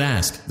 We would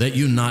ask that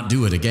you not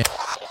do it again.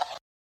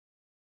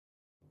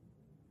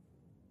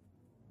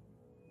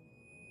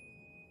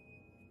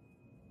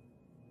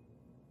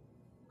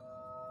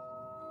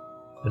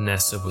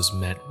 Vanessa was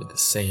met with the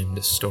same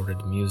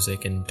distorted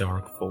music and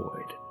dark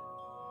void.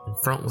 In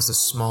front was a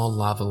small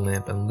lava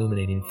lamp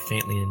illuminating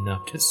faintly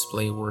enough to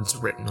display words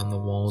written on the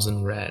walls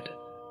in red.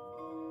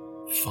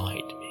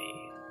 Find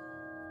me.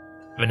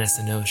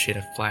 Vanessa knows she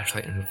had a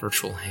flashlight in her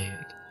virtual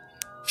hand.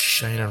 She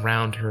shined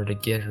around her to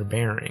get her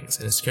bearings,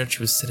 and discovered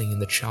she was sitting in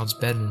the child's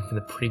bedroom from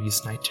the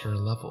previous Night Terror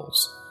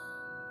levels.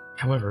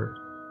 However,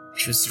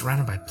 she was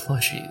surrounded by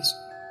plushies.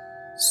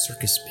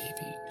 Circus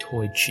Baby,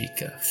 Toy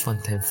Chica,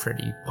 Funtime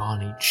Freddy,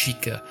 Bonnie,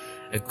 Chica,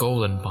 a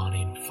Golden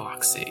Bonnie, and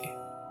Foxy.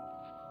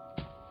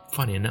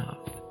 Funny enough,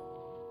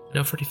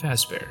 no Freddy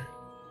Fazbear.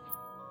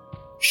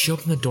 She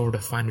opened the door to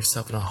find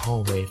herself in a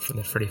hallway from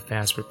the Freddy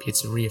Fazbear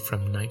Pizzeria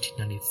from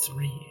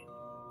 1993,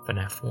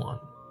 FNAF 1.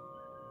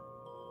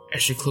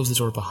 As she closed the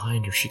door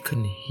behind her, she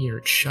couldn't hear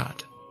it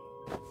shut.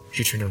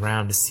 She turned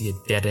around to see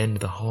a dead end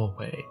of the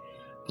hallway,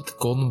 with the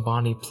Golden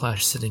Bonnie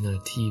plush sitting on a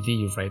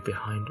TV right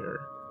behind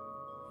her.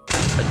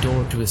 A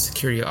door to a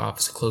security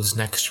office closed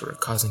next to her,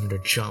 causing her to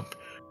jump.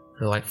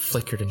 Her light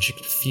flickered and she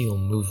could feel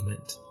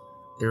movement.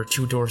 There were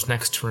 2 doors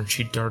next to her and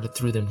she darted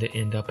through them to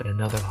end up in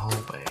another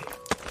hallway.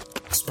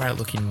 Despite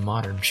looking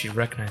modern, she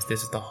recognized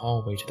this as the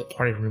hallway to the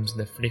party rooms in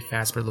the Freddy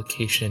Fazbear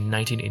location in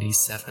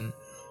 1987,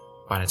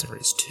 Five Nights at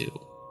Freddy's 2.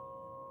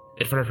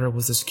 In front of her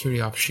was the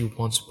security office she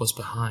once was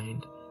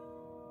behind.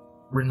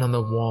 Written on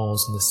the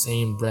walls in the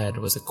same red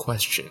was a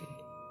question.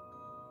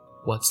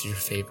 What's your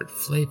favorite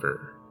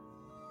flavor?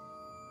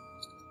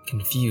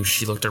 Confused,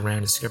 she looked around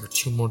and discovered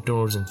 2 more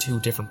doors in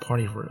 2 different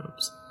party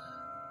rooms.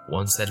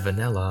 One said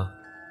vanilla,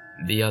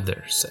 the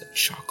other said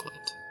chocolate.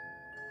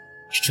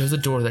 She chose the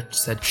door that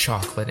said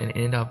chocolate and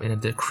ended up in a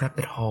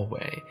decrepit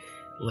hallway,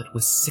 lit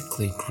with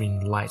sickly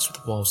green lights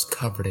with walls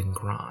covered in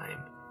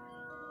grime.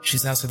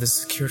 She's outside the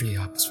security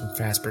office from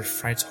Fazbear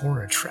Fright's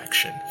horror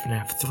attraction,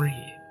 FNAF 3.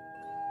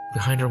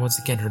 Behind her once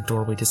again her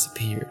doorway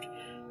disappeared,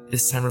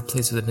 this time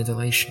replaced with a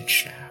ventilation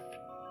shaft.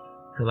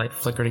 Her light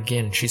flickered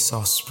again and she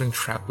saw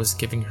Springtrap was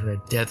giving her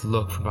a dead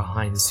look from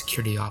behind the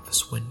security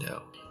office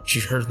window. She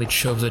hurriedly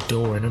chose a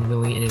door and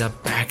immediately ended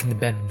up back in the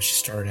bedroom she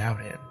started out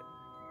in.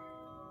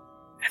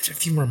 After a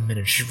few more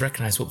minutes, she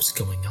recognized what was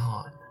going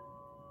on.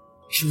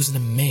 She was in a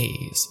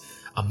maze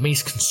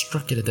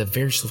constructed at the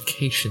various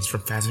locations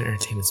from Fazbear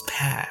Entertainment's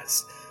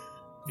past.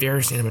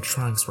 Various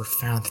animatronics were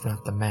found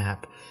throughout the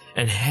map,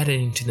 and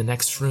heading to the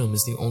next room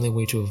is the only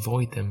way to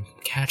avoid them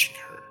catching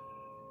her.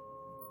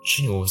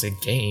 She knew it was a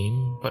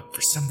game, but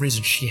for some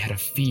reason she had a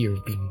fear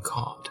of being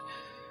caught.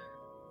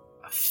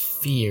 A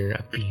fear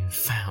of being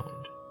found.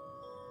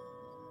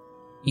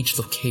 Each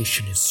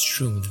location is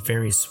strewn with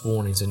various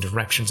warnings and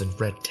directions in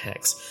red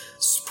text,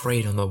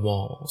 sprayed on the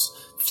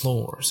walls,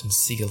 floors, and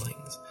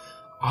ceilings,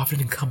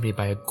 often accompanied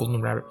by a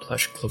golden rabbit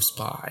plush close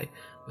by,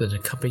 with an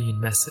accompanying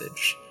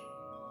message,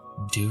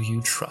 "Do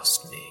you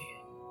trust me?"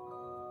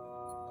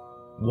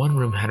 One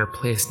room had her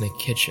placed in the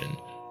kitchen.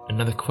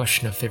 Another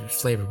question of favorite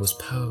flavor was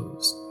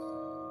posed,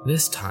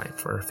 this time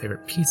for her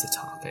favorite pizza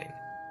topping,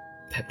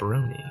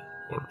 pepperoni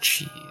or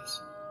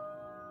cheese.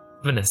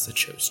 Vanessa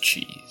chose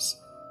cheese.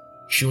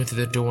 She went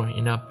through the door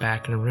and up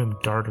back in a room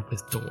dotted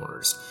with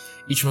doors,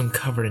 each one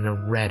covered in a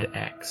red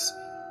X.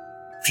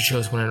 She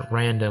chose one at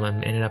random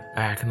and ended up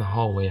back in the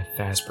hallway of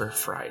Fazbear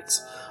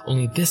Frights,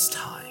 only this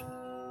time,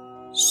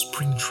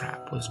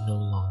 Springtrap was no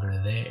longer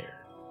there.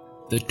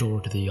 The door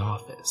to the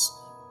office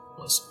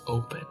was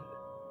open.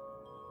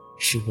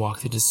 She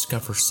walked to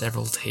discover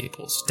several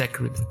tables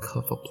decorated with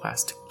colorful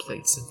plastic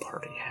plates and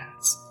party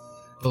hats.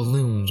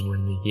 Balloons were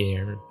in the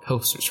air and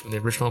posters from the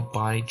original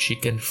Bonnie,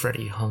 Chica, and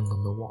Freddy hung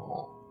on the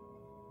wall.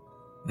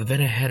 The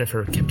vent ahead of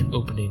her kept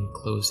opening and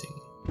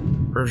closing,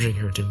 urging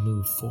her to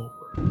move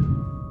forward.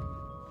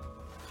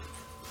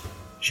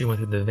 She went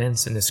through the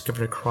vents and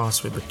discovered a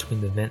crossway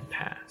between the vent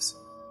paths.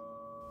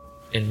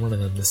 In one of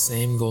them, the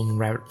same golden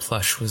rabbit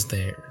plush was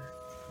there,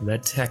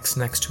 red text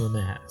next to a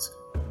mask.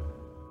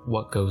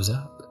 What goes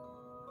up?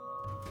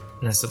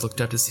 Vanessa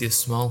looked up to see a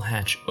small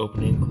hatch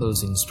opening and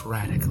closing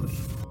sporadically.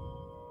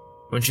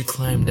 When she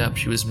climbed up,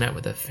 she was met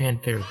with a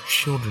fanfare of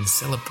children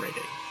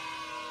celebrating,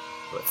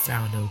 but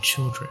found no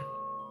children.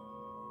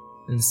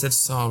 Instead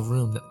saw a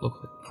room that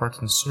looked like parts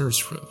and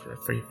service room for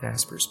Freddy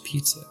Fazbear's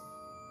Pizza.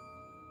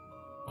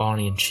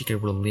 Bonnie and Chica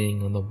were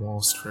leaning on the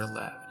walls to her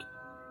left,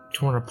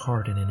 torn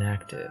apart and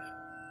inactive.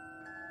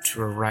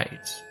 To her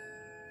right,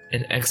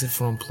 an exit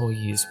for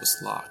employees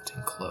was locked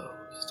and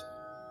closed.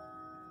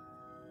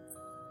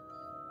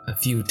 A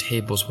few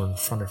tables were in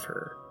front of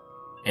her,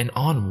 and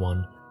on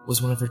one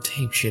was one of her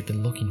tapes she had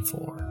been looking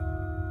for.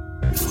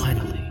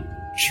 Finally,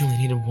 she only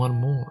needed one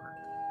more.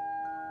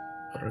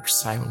 But her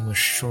excitement was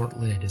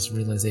short-lived as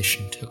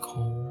realization took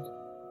hold.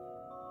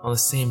 On the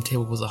same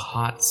table was a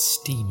hot,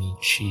 steamy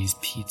cheese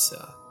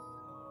pizza.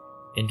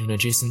 And to an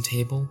adjacent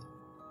table,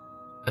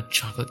 a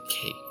chocolate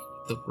cake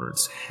with the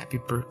words "Happy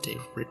Birthday"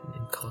 written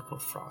in colorful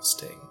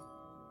frosting.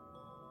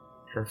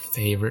 Her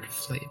favorite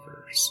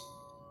flavors.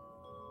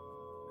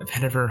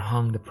 Ahead of her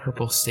hung the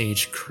purple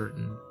stage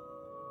curtain.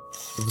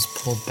 It was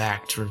pulled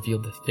back to reveal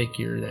the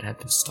figure that had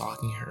been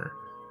stalking her,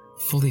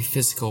 fully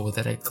physical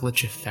without a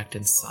glitch effect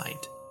in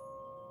sight.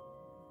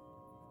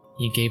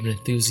 He gave an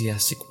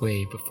enthusiastic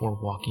wave before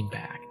walking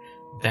back,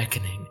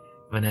 beckoning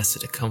Vanessa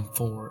to come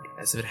forward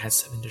as if it had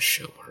something to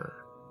show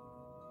her.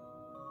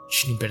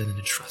 She knew better than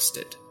to trust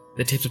it.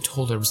 The tapes had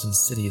told her it was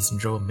insidious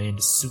and drove a man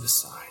to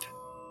suicide.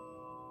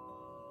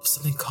 But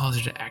something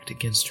caused her to act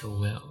against her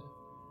will.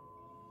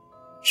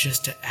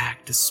 Just to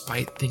act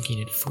despite thinking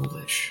it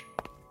foolish.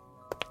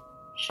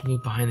 She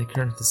moved behind the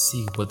curtain to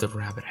see what the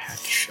rabbit had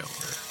to show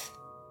her.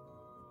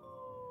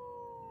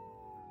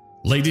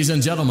 Ladies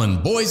and gentlemen,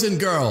 boys and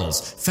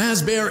girls,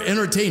 Fazbear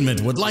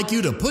Entertainment would like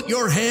you to put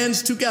your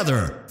hands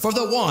together for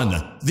the one,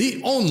 the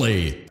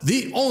only.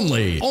 The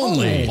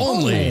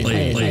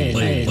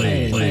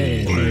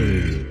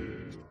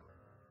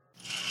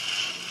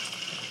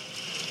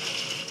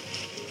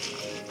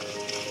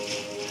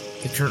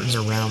curtains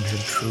around her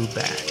drew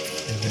back,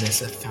 and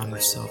Vanessa found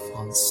herself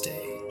on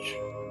stage.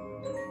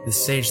 The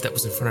stage that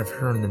was in front of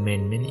her in the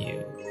main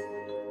menu.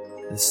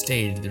 The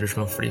stage the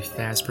original Freddy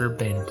Fazbear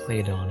Band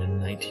played on in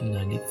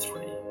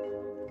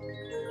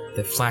 1993.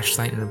 The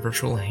flashlight in her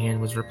virtual hand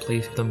was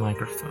replaced with a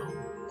microphone.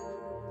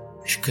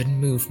 She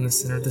couldn't move from the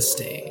center of the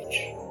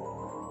stage.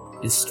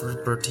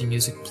 Distorted birthday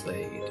music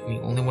played, and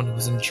the only one who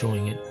was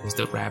enjoying it was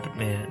the rabbit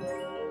man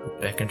who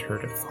beckoned her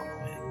to follow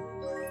him.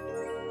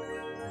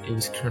 It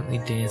was currently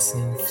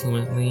dancing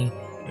fluently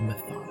and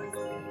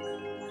methodically,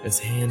 his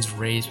hands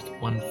raised with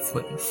one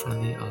foot in front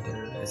of the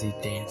other as he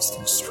danced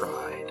in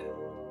stride.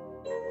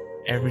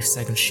 Every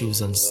second she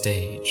was on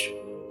stage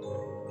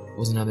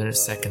was another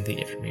second the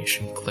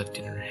information clicked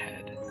in her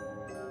head.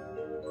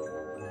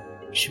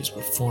 She was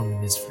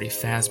performing as Freddy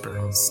Fazbear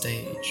on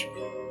stage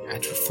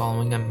after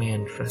following a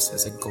man dressed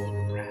as a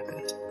golden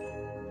rabbit.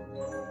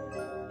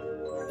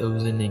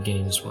 Those indie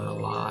games were a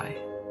lie,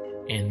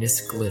 and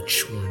this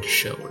glitch wanted to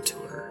show it to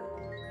her.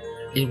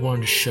 It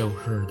wanted to show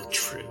her the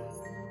truth.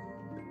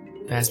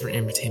 Fazbear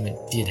Entertainment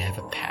did have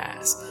a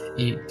past.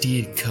 It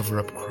did cover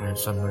up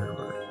crimes by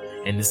murder.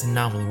 And this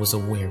anomaly was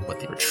aware of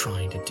what they were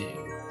trying to do.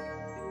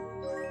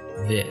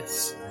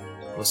 This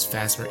was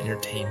Fazbear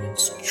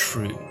Entertainment's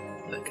true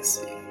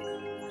legacy.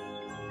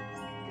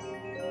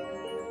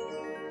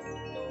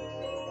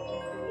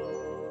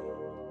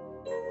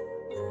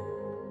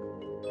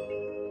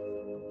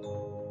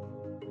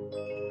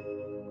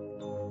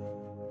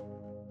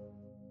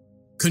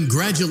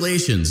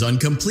 Congratulations on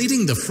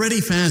completing the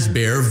Freddy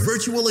Fazbear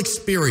virtual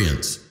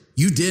experience.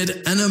 You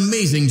did an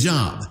amazing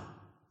job.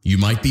 You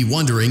might be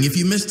wondering if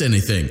you missed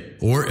anything,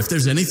 or if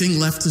there's anything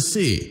left to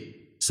see.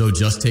 So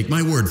just take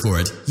my word for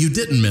it, you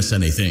didn't miss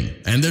anything,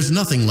 and there's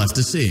nothing left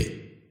to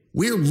see.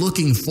 We're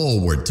looking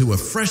forward to a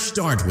fresh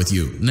start with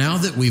you now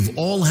that we've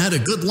all had a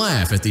good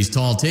laugh at these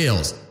tall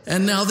tales,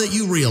 and now that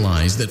you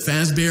realize that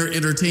Fazbear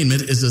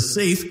Entertainment is a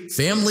safe,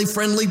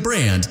 family-friendly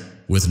brand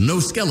with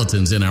no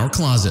skeletons in our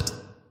closet.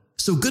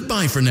 So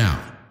goodbye for now,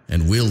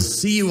 and we'll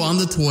see you on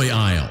the toy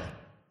aisle.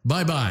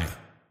 Bye-bye.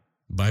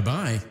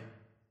 Bye-bye.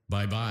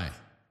 Bye-bye.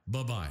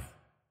 Bye-bye.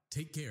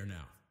 Take care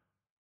now.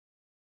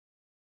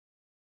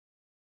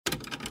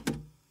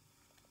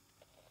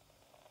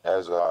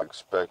 As I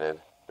expected,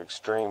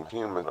 extreme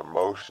human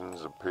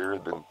emotions appear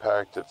to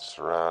impact its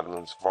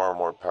surroundings far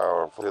more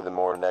powerfully the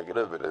more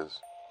negative it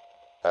is.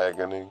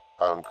 Agony,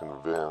 I'm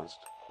convinced,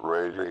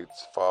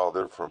 radiates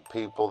farther from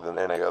people than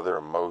any other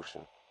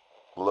emotion.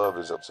 Love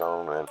is its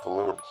own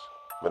influence.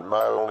 But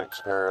my own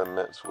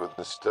experiments with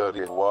the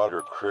study of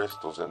water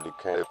crystals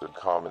indicate that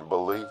common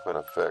belief in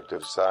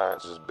effective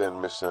science has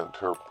been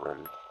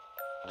misinterpreted.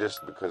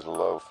 Just because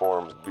love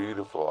forms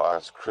beautiful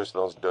ice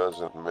crystals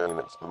doesn't mean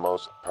it's the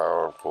most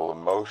powerful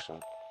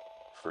emotion.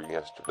 For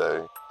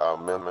yesterday, I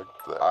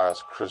mimicked the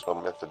ice crystal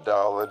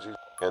methodology,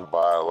 and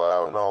by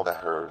allowing all the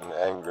hurt and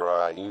anger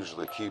I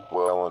usually keep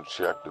well in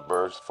check to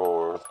burst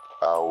forth,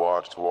 I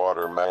watched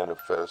water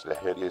manifest a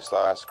hideous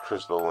ice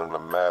crystal in a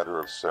matter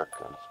of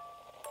seconds.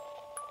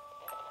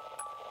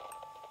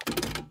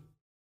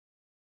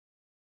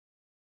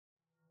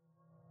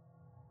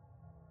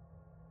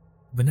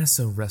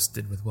 Vanessa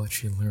rested with what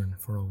she learned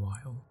for a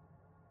while.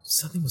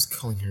 Something was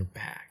calling her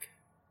back.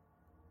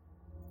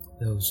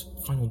 Those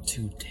final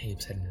 2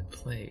 tapes hadn't been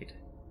played.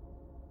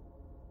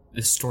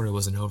 This story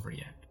wasn't over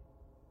yet.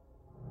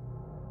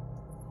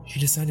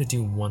 She decided to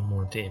do one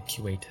more day of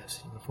QA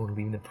testing before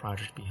leaving the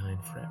project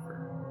behind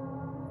forever.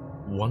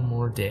 One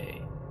more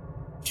day,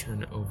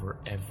 turn over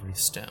every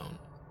stone.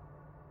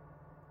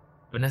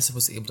 Vanessa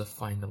was able to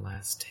find the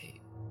last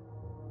tape.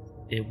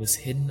 It was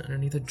hidden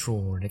underneath a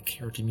drawer in a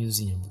character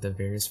museum with the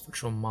various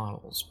virtual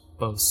models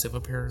both Silver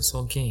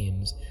Parasol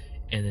Games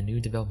and the new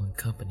development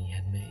company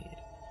had made.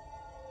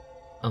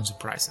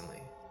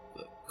 Unsurprisingly,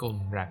 the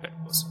Golden Rabbit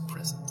wasn't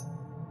present.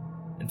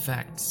 In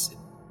fact, it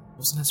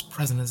wasn't as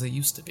present as it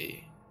used to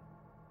be.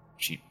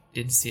 She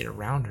didn't see it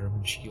around her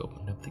when she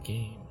opened up the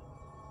game.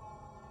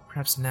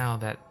 Perhaps now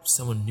that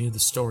someone knew the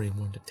story and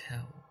wanted to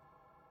tell,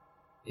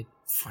 it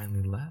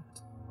finally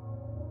left.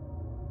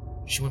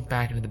 She went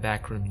back into the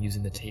back room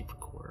using the tape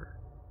recorder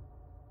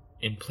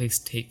and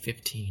placed tape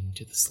 15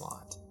 into the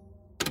slot.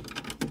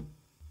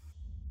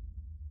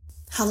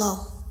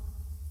 Hello.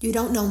 You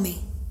don't know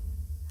me.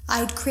 I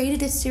had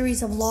created a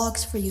series of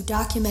logs for you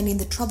documenting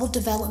the troubled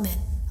development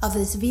of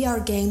this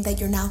VR game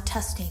that you're now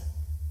testing,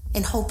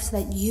 in hopes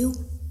that you,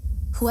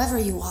 whoever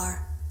you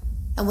are,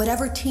 and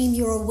whatever team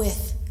you're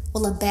with,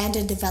 will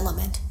abandon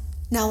development.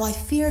 Now I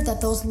fear that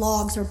those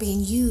logs are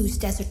being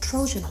used as a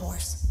Trojan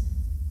horse.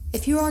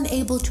 If you're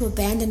unable to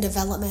abandon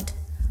development,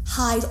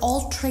 hide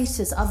all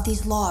traces of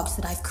these logs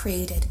that I've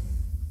created.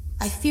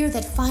 I fear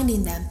that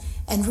finding them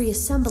and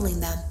reassembling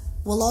them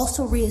will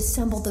also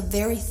reassemble the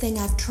very thing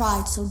I've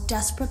tried so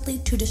desperately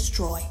to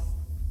destroy.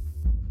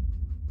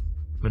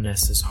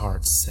 Vanessa's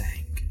heart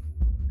sank.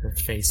 Her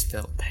face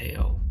felt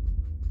pale.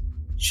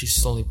 She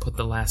slowly put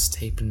the last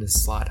tape in the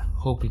slot,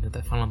 hoping that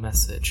the final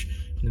message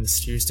from the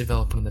mysterious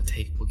developer on the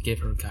tape would give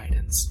her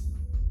guidance.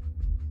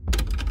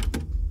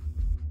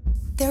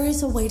 There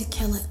is a way to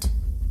kill it.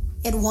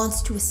 It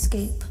wants to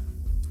escape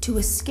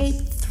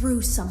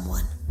through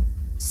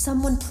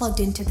someone plugged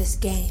into this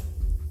game.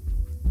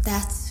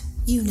 That's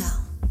you now.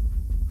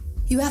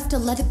 You have to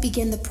let it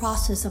begin the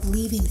process of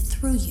leaving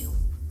through you.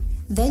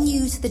 Then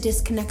use the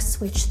disconnect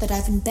switch that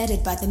I've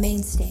embedded by the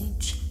main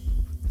stage.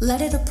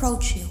 Let it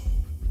approach you.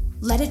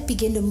 Let it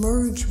begin to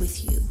merge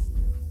with you.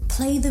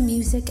 Play the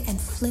music and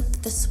flip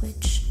the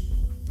switch.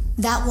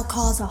 That will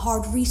cause a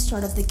hard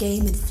restart of the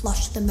game and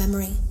flush the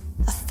memory,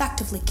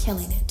 effectively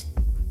killing it.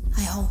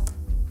 I hope.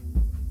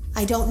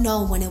 I don't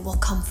know when it will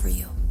come for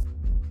you.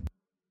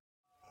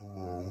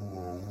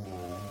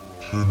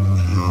 Can you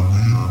hear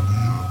me?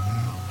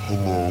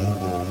 Hello?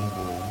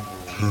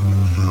 Can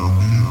you hear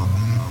me?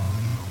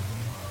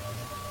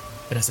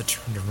 Vanessa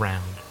turned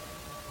around.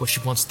 What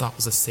she once thought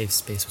was a safe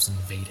space was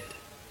invaded.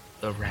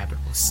 The rabbit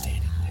was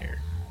standing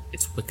there.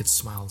 Its wicked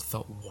smile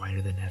felt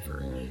wider than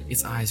ever,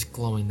 its eyes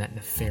glowing that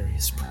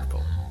nefarious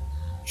purple.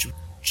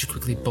 She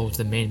quickly bolted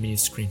the main menu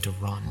screen to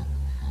run.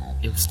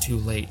 It was too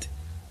late.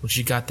 When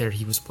she got there,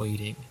 he was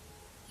waiting.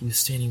 He was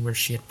standing where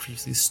she had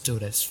previously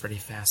stood as Freddy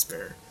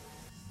Fazbear.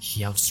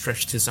 He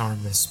outstretched his arm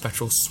and a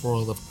spectral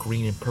swirl of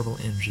green and purple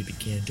energy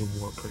began to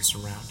warp her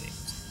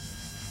surroundings.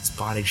 His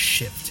body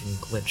shifted and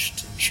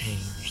glitched and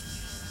changed.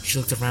 She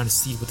looked around to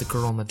see what the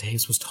girl on the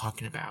tapes was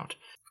talking about.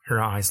 Her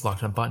eyes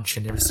locked on a button she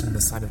had never seen on the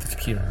side of the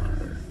computer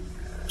monitor.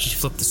 She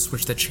flipped the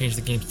switch that changed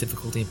the game's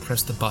difficulty and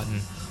pressed the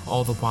button,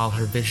 all the while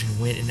her vision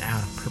went in and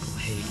out of purple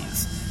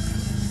haze.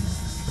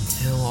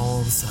 Until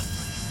all of a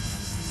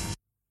sudden,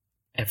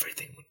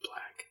 everything went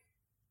black.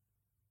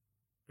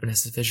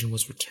 Vanessa's vision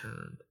was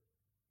returned.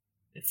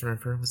 In front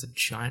of her was a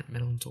giant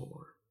metal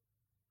door.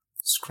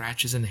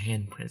 Scratches and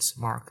handprints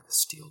marked the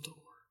steel door.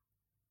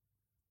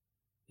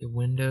 A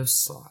window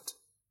slot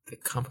with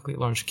a comically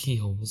large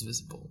keyhole was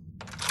visible.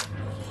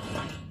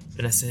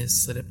 Vanessa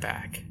slid it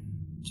back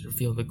to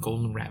reveal the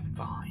golden rabbit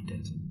behind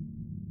it.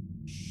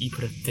 He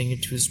put a finger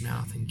to his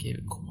mouth and gave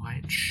a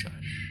quiet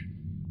shush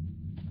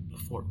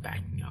before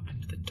backing up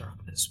into the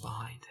darkness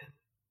behind him.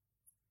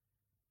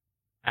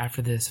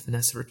 After this,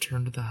 Vanessa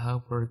returned to the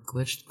hub where a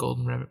glitched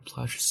golden rabbit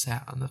plush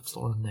sat on the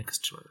floor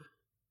next to her.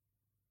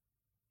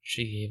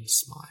 She gave a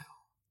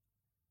smile.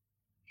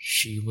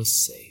 She was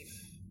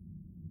safe.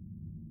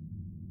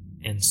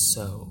 And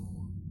so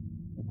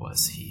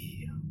was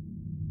he.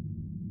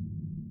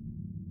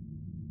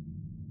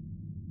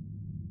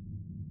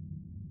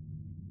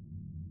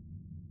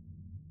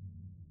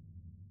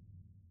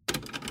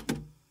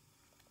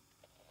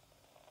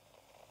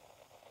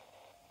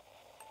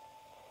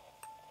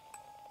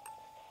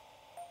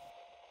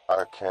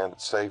 I can't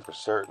say for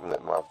certain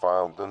that my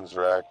findings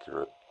are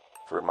accurate,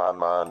 for my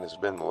mind has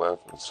been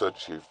left in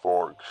such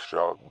euphoric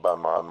shock by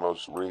my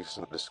most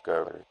recent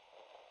discovery.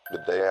 The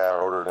day I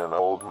ordered an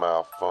old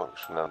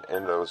malfunctioning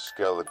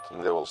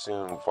endoskeleton that will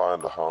soon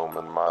find a home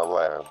in my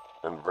lab,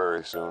 and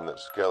very soon that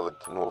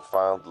skeleton will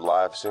find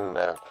life soon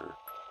after.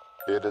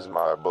 It is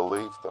my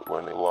belief that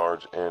when a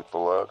large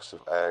influx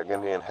of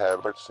agony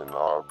inhabits an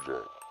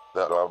object,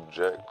 that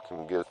object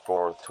can give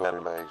forth to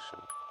animation.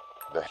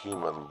 The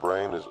human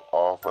brain is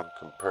often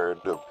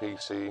compared to a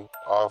PC,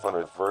 often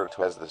referred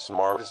to as the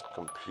smartest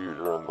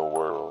computer in the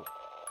world.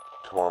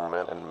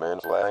 Torment and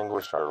mental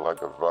anguish are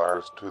like a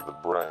virus to the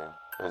brain,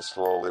 and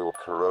slowly will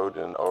corrode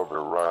and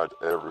override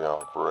every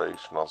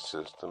operational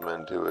system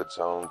into its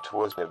own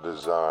twisted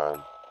design.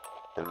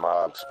 In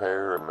my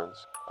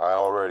experiments, I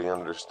already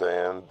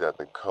understand that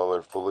the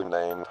colorfully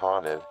named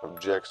haunted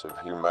objects of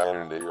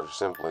humanity are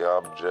simply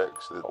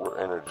objects that were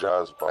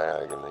energized by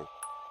agony.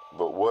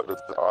 But what if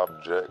the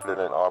object in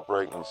an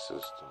operating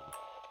system?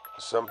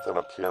 Something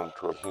akin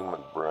to a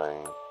human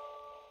brain.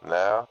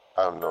 Now,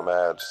 I'm no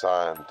mad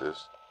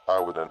scientist.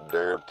 I wouldn't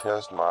dare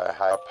test my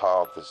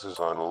hypothesis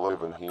on a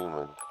living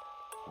human.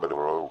 But a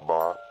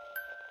robot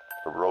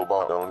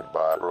owned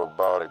by a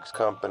robotics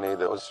company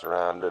that was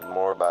surrounded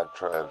more by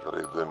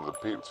tragedy than the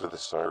pizza they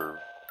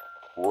served.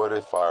 What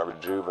if I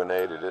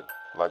rejuvenated it,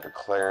 like a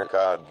cleric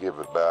I'd give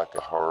it back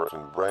a heart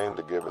and brain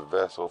to give a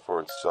vessel for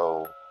its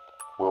soul?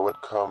 What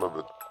would come of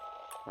it?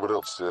 Would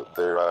it sit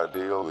there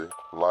ideally,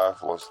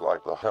 lifeless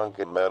like the hunk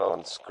of metal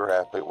and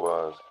scrap it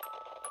was?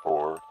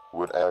 Or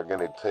would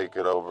agony take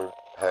it over,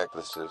 hack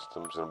the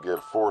systems, and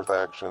give forth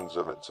actions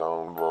of its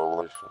own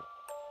volition?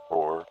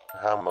 or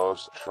how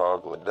most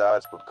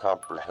troglodytes would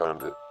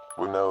comprehend it.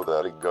 We know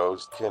that a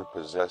ghost can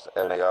possess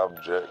any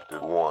object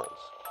at once,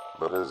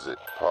 but is it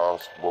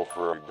possible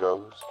for a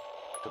ghost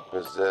to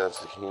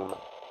possess a human?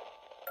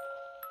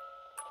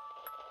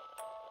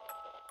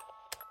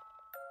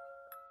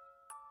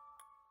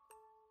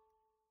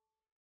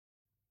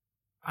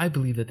 I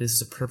believe that this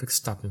is a perfect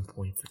stopping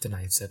point for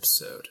tonight's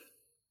episode.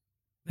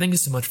 Thank you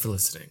so much for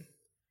listening.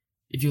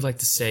 If you'd like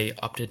to stay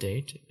up to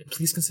date,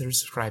 please consider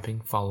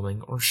subscribing,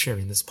 following, or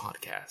sharing this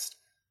podcast.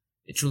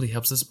 It truly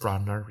helps us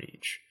broaden our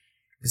reach.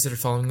 Consider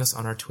following us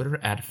on our Twitter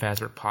at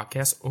Fazbear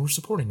Podcast or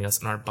supporting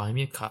us on our Buy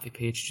Me a Coffee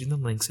page using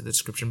the links in the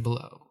description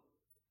below.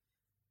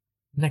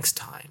 Next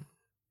time,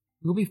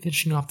 we'll be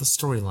finishing off the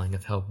storyline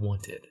of Help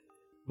Wanted,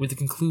 with the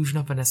conclusion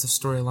of Vanessa's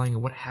storyline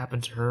and what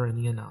happened to her in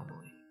the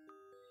anomaly,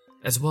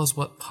 as well as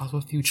what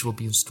possible future will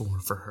be in store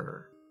for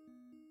her.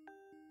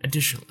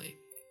 Additionally,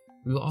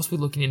 we will also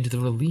be looking into the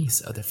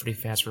release of the Freddy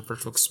Fazbear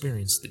Virtual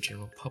Experience to the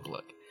general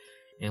public,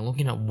 and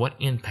looking at what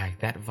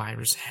impact that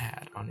virus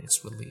had on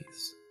its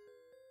release.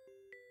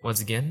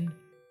 Once again,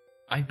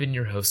 I've been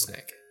your host,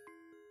 Nick.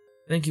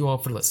 Thank you all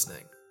for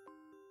listening.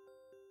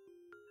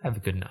 Have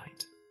a good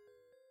night.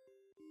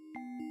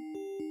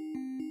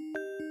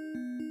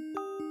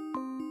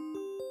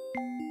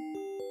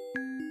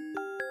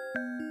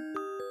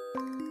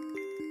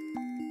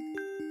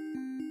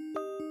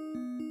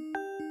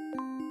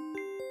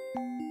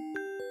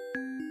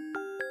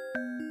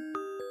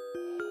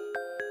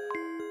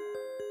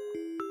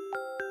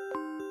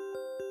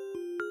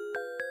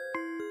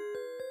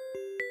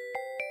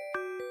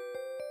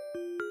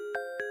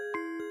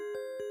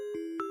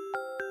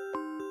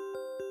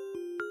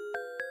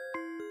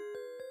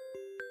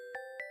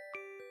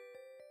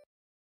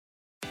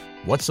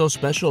 What's so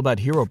special about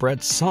Hero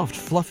Bread's soft,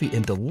 fluffy,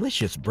 and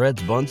delicious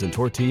breads, buns, and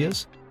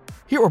tortillas?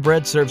 Hero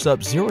Bread serves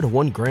up 0 to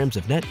 1 grams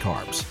of net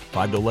carbs,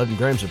 5 to 11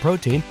 grams of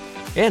protein,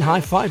 and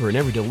high fiber in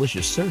every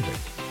delicious serving.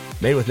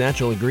 Made with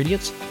natural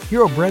ingredients,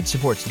 Hero Bread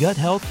supports gut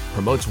health,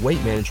 promotes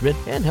weight management,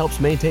 and helps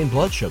maintain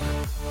blood sugar.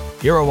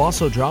 Hero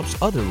also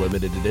drops other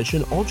limited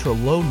edition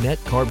ultra-low net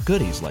carb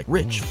goodies like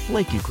rich,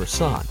 flaky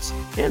croissants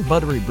and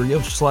buttery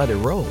brioche slider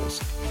rolls.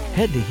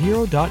 Head to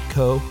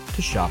hero.co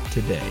to shop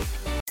today.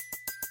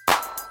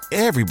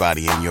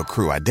 Everybody in your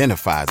crew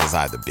identifies as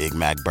either Big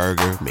Mac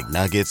Burger,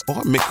 McNuggets,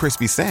 or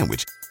McCrispy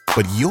Sandwich.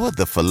 But you're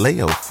the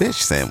Filet-O-Fish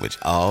Sandwich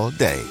all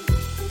day.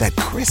 That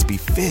crispy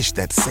fish,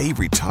 that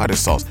savory tartar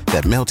sauce,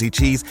 that melty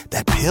cheese,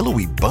 that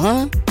pillowy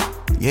bun.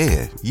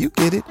 Yeah, you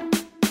get it.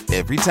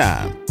 Every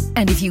time.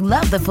 And if you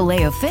love the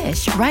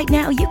Filet-O-Fish, right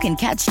now you can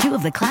catch 2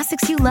 of the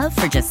classics you love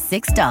for just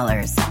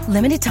 $6.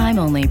 Limited time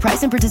only.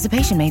 Price and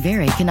participation may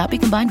vary. Cannot be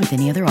combined with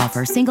any other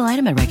offer. Single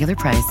item at regular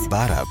price.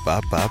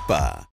 Ba-da-ba-ba-ba.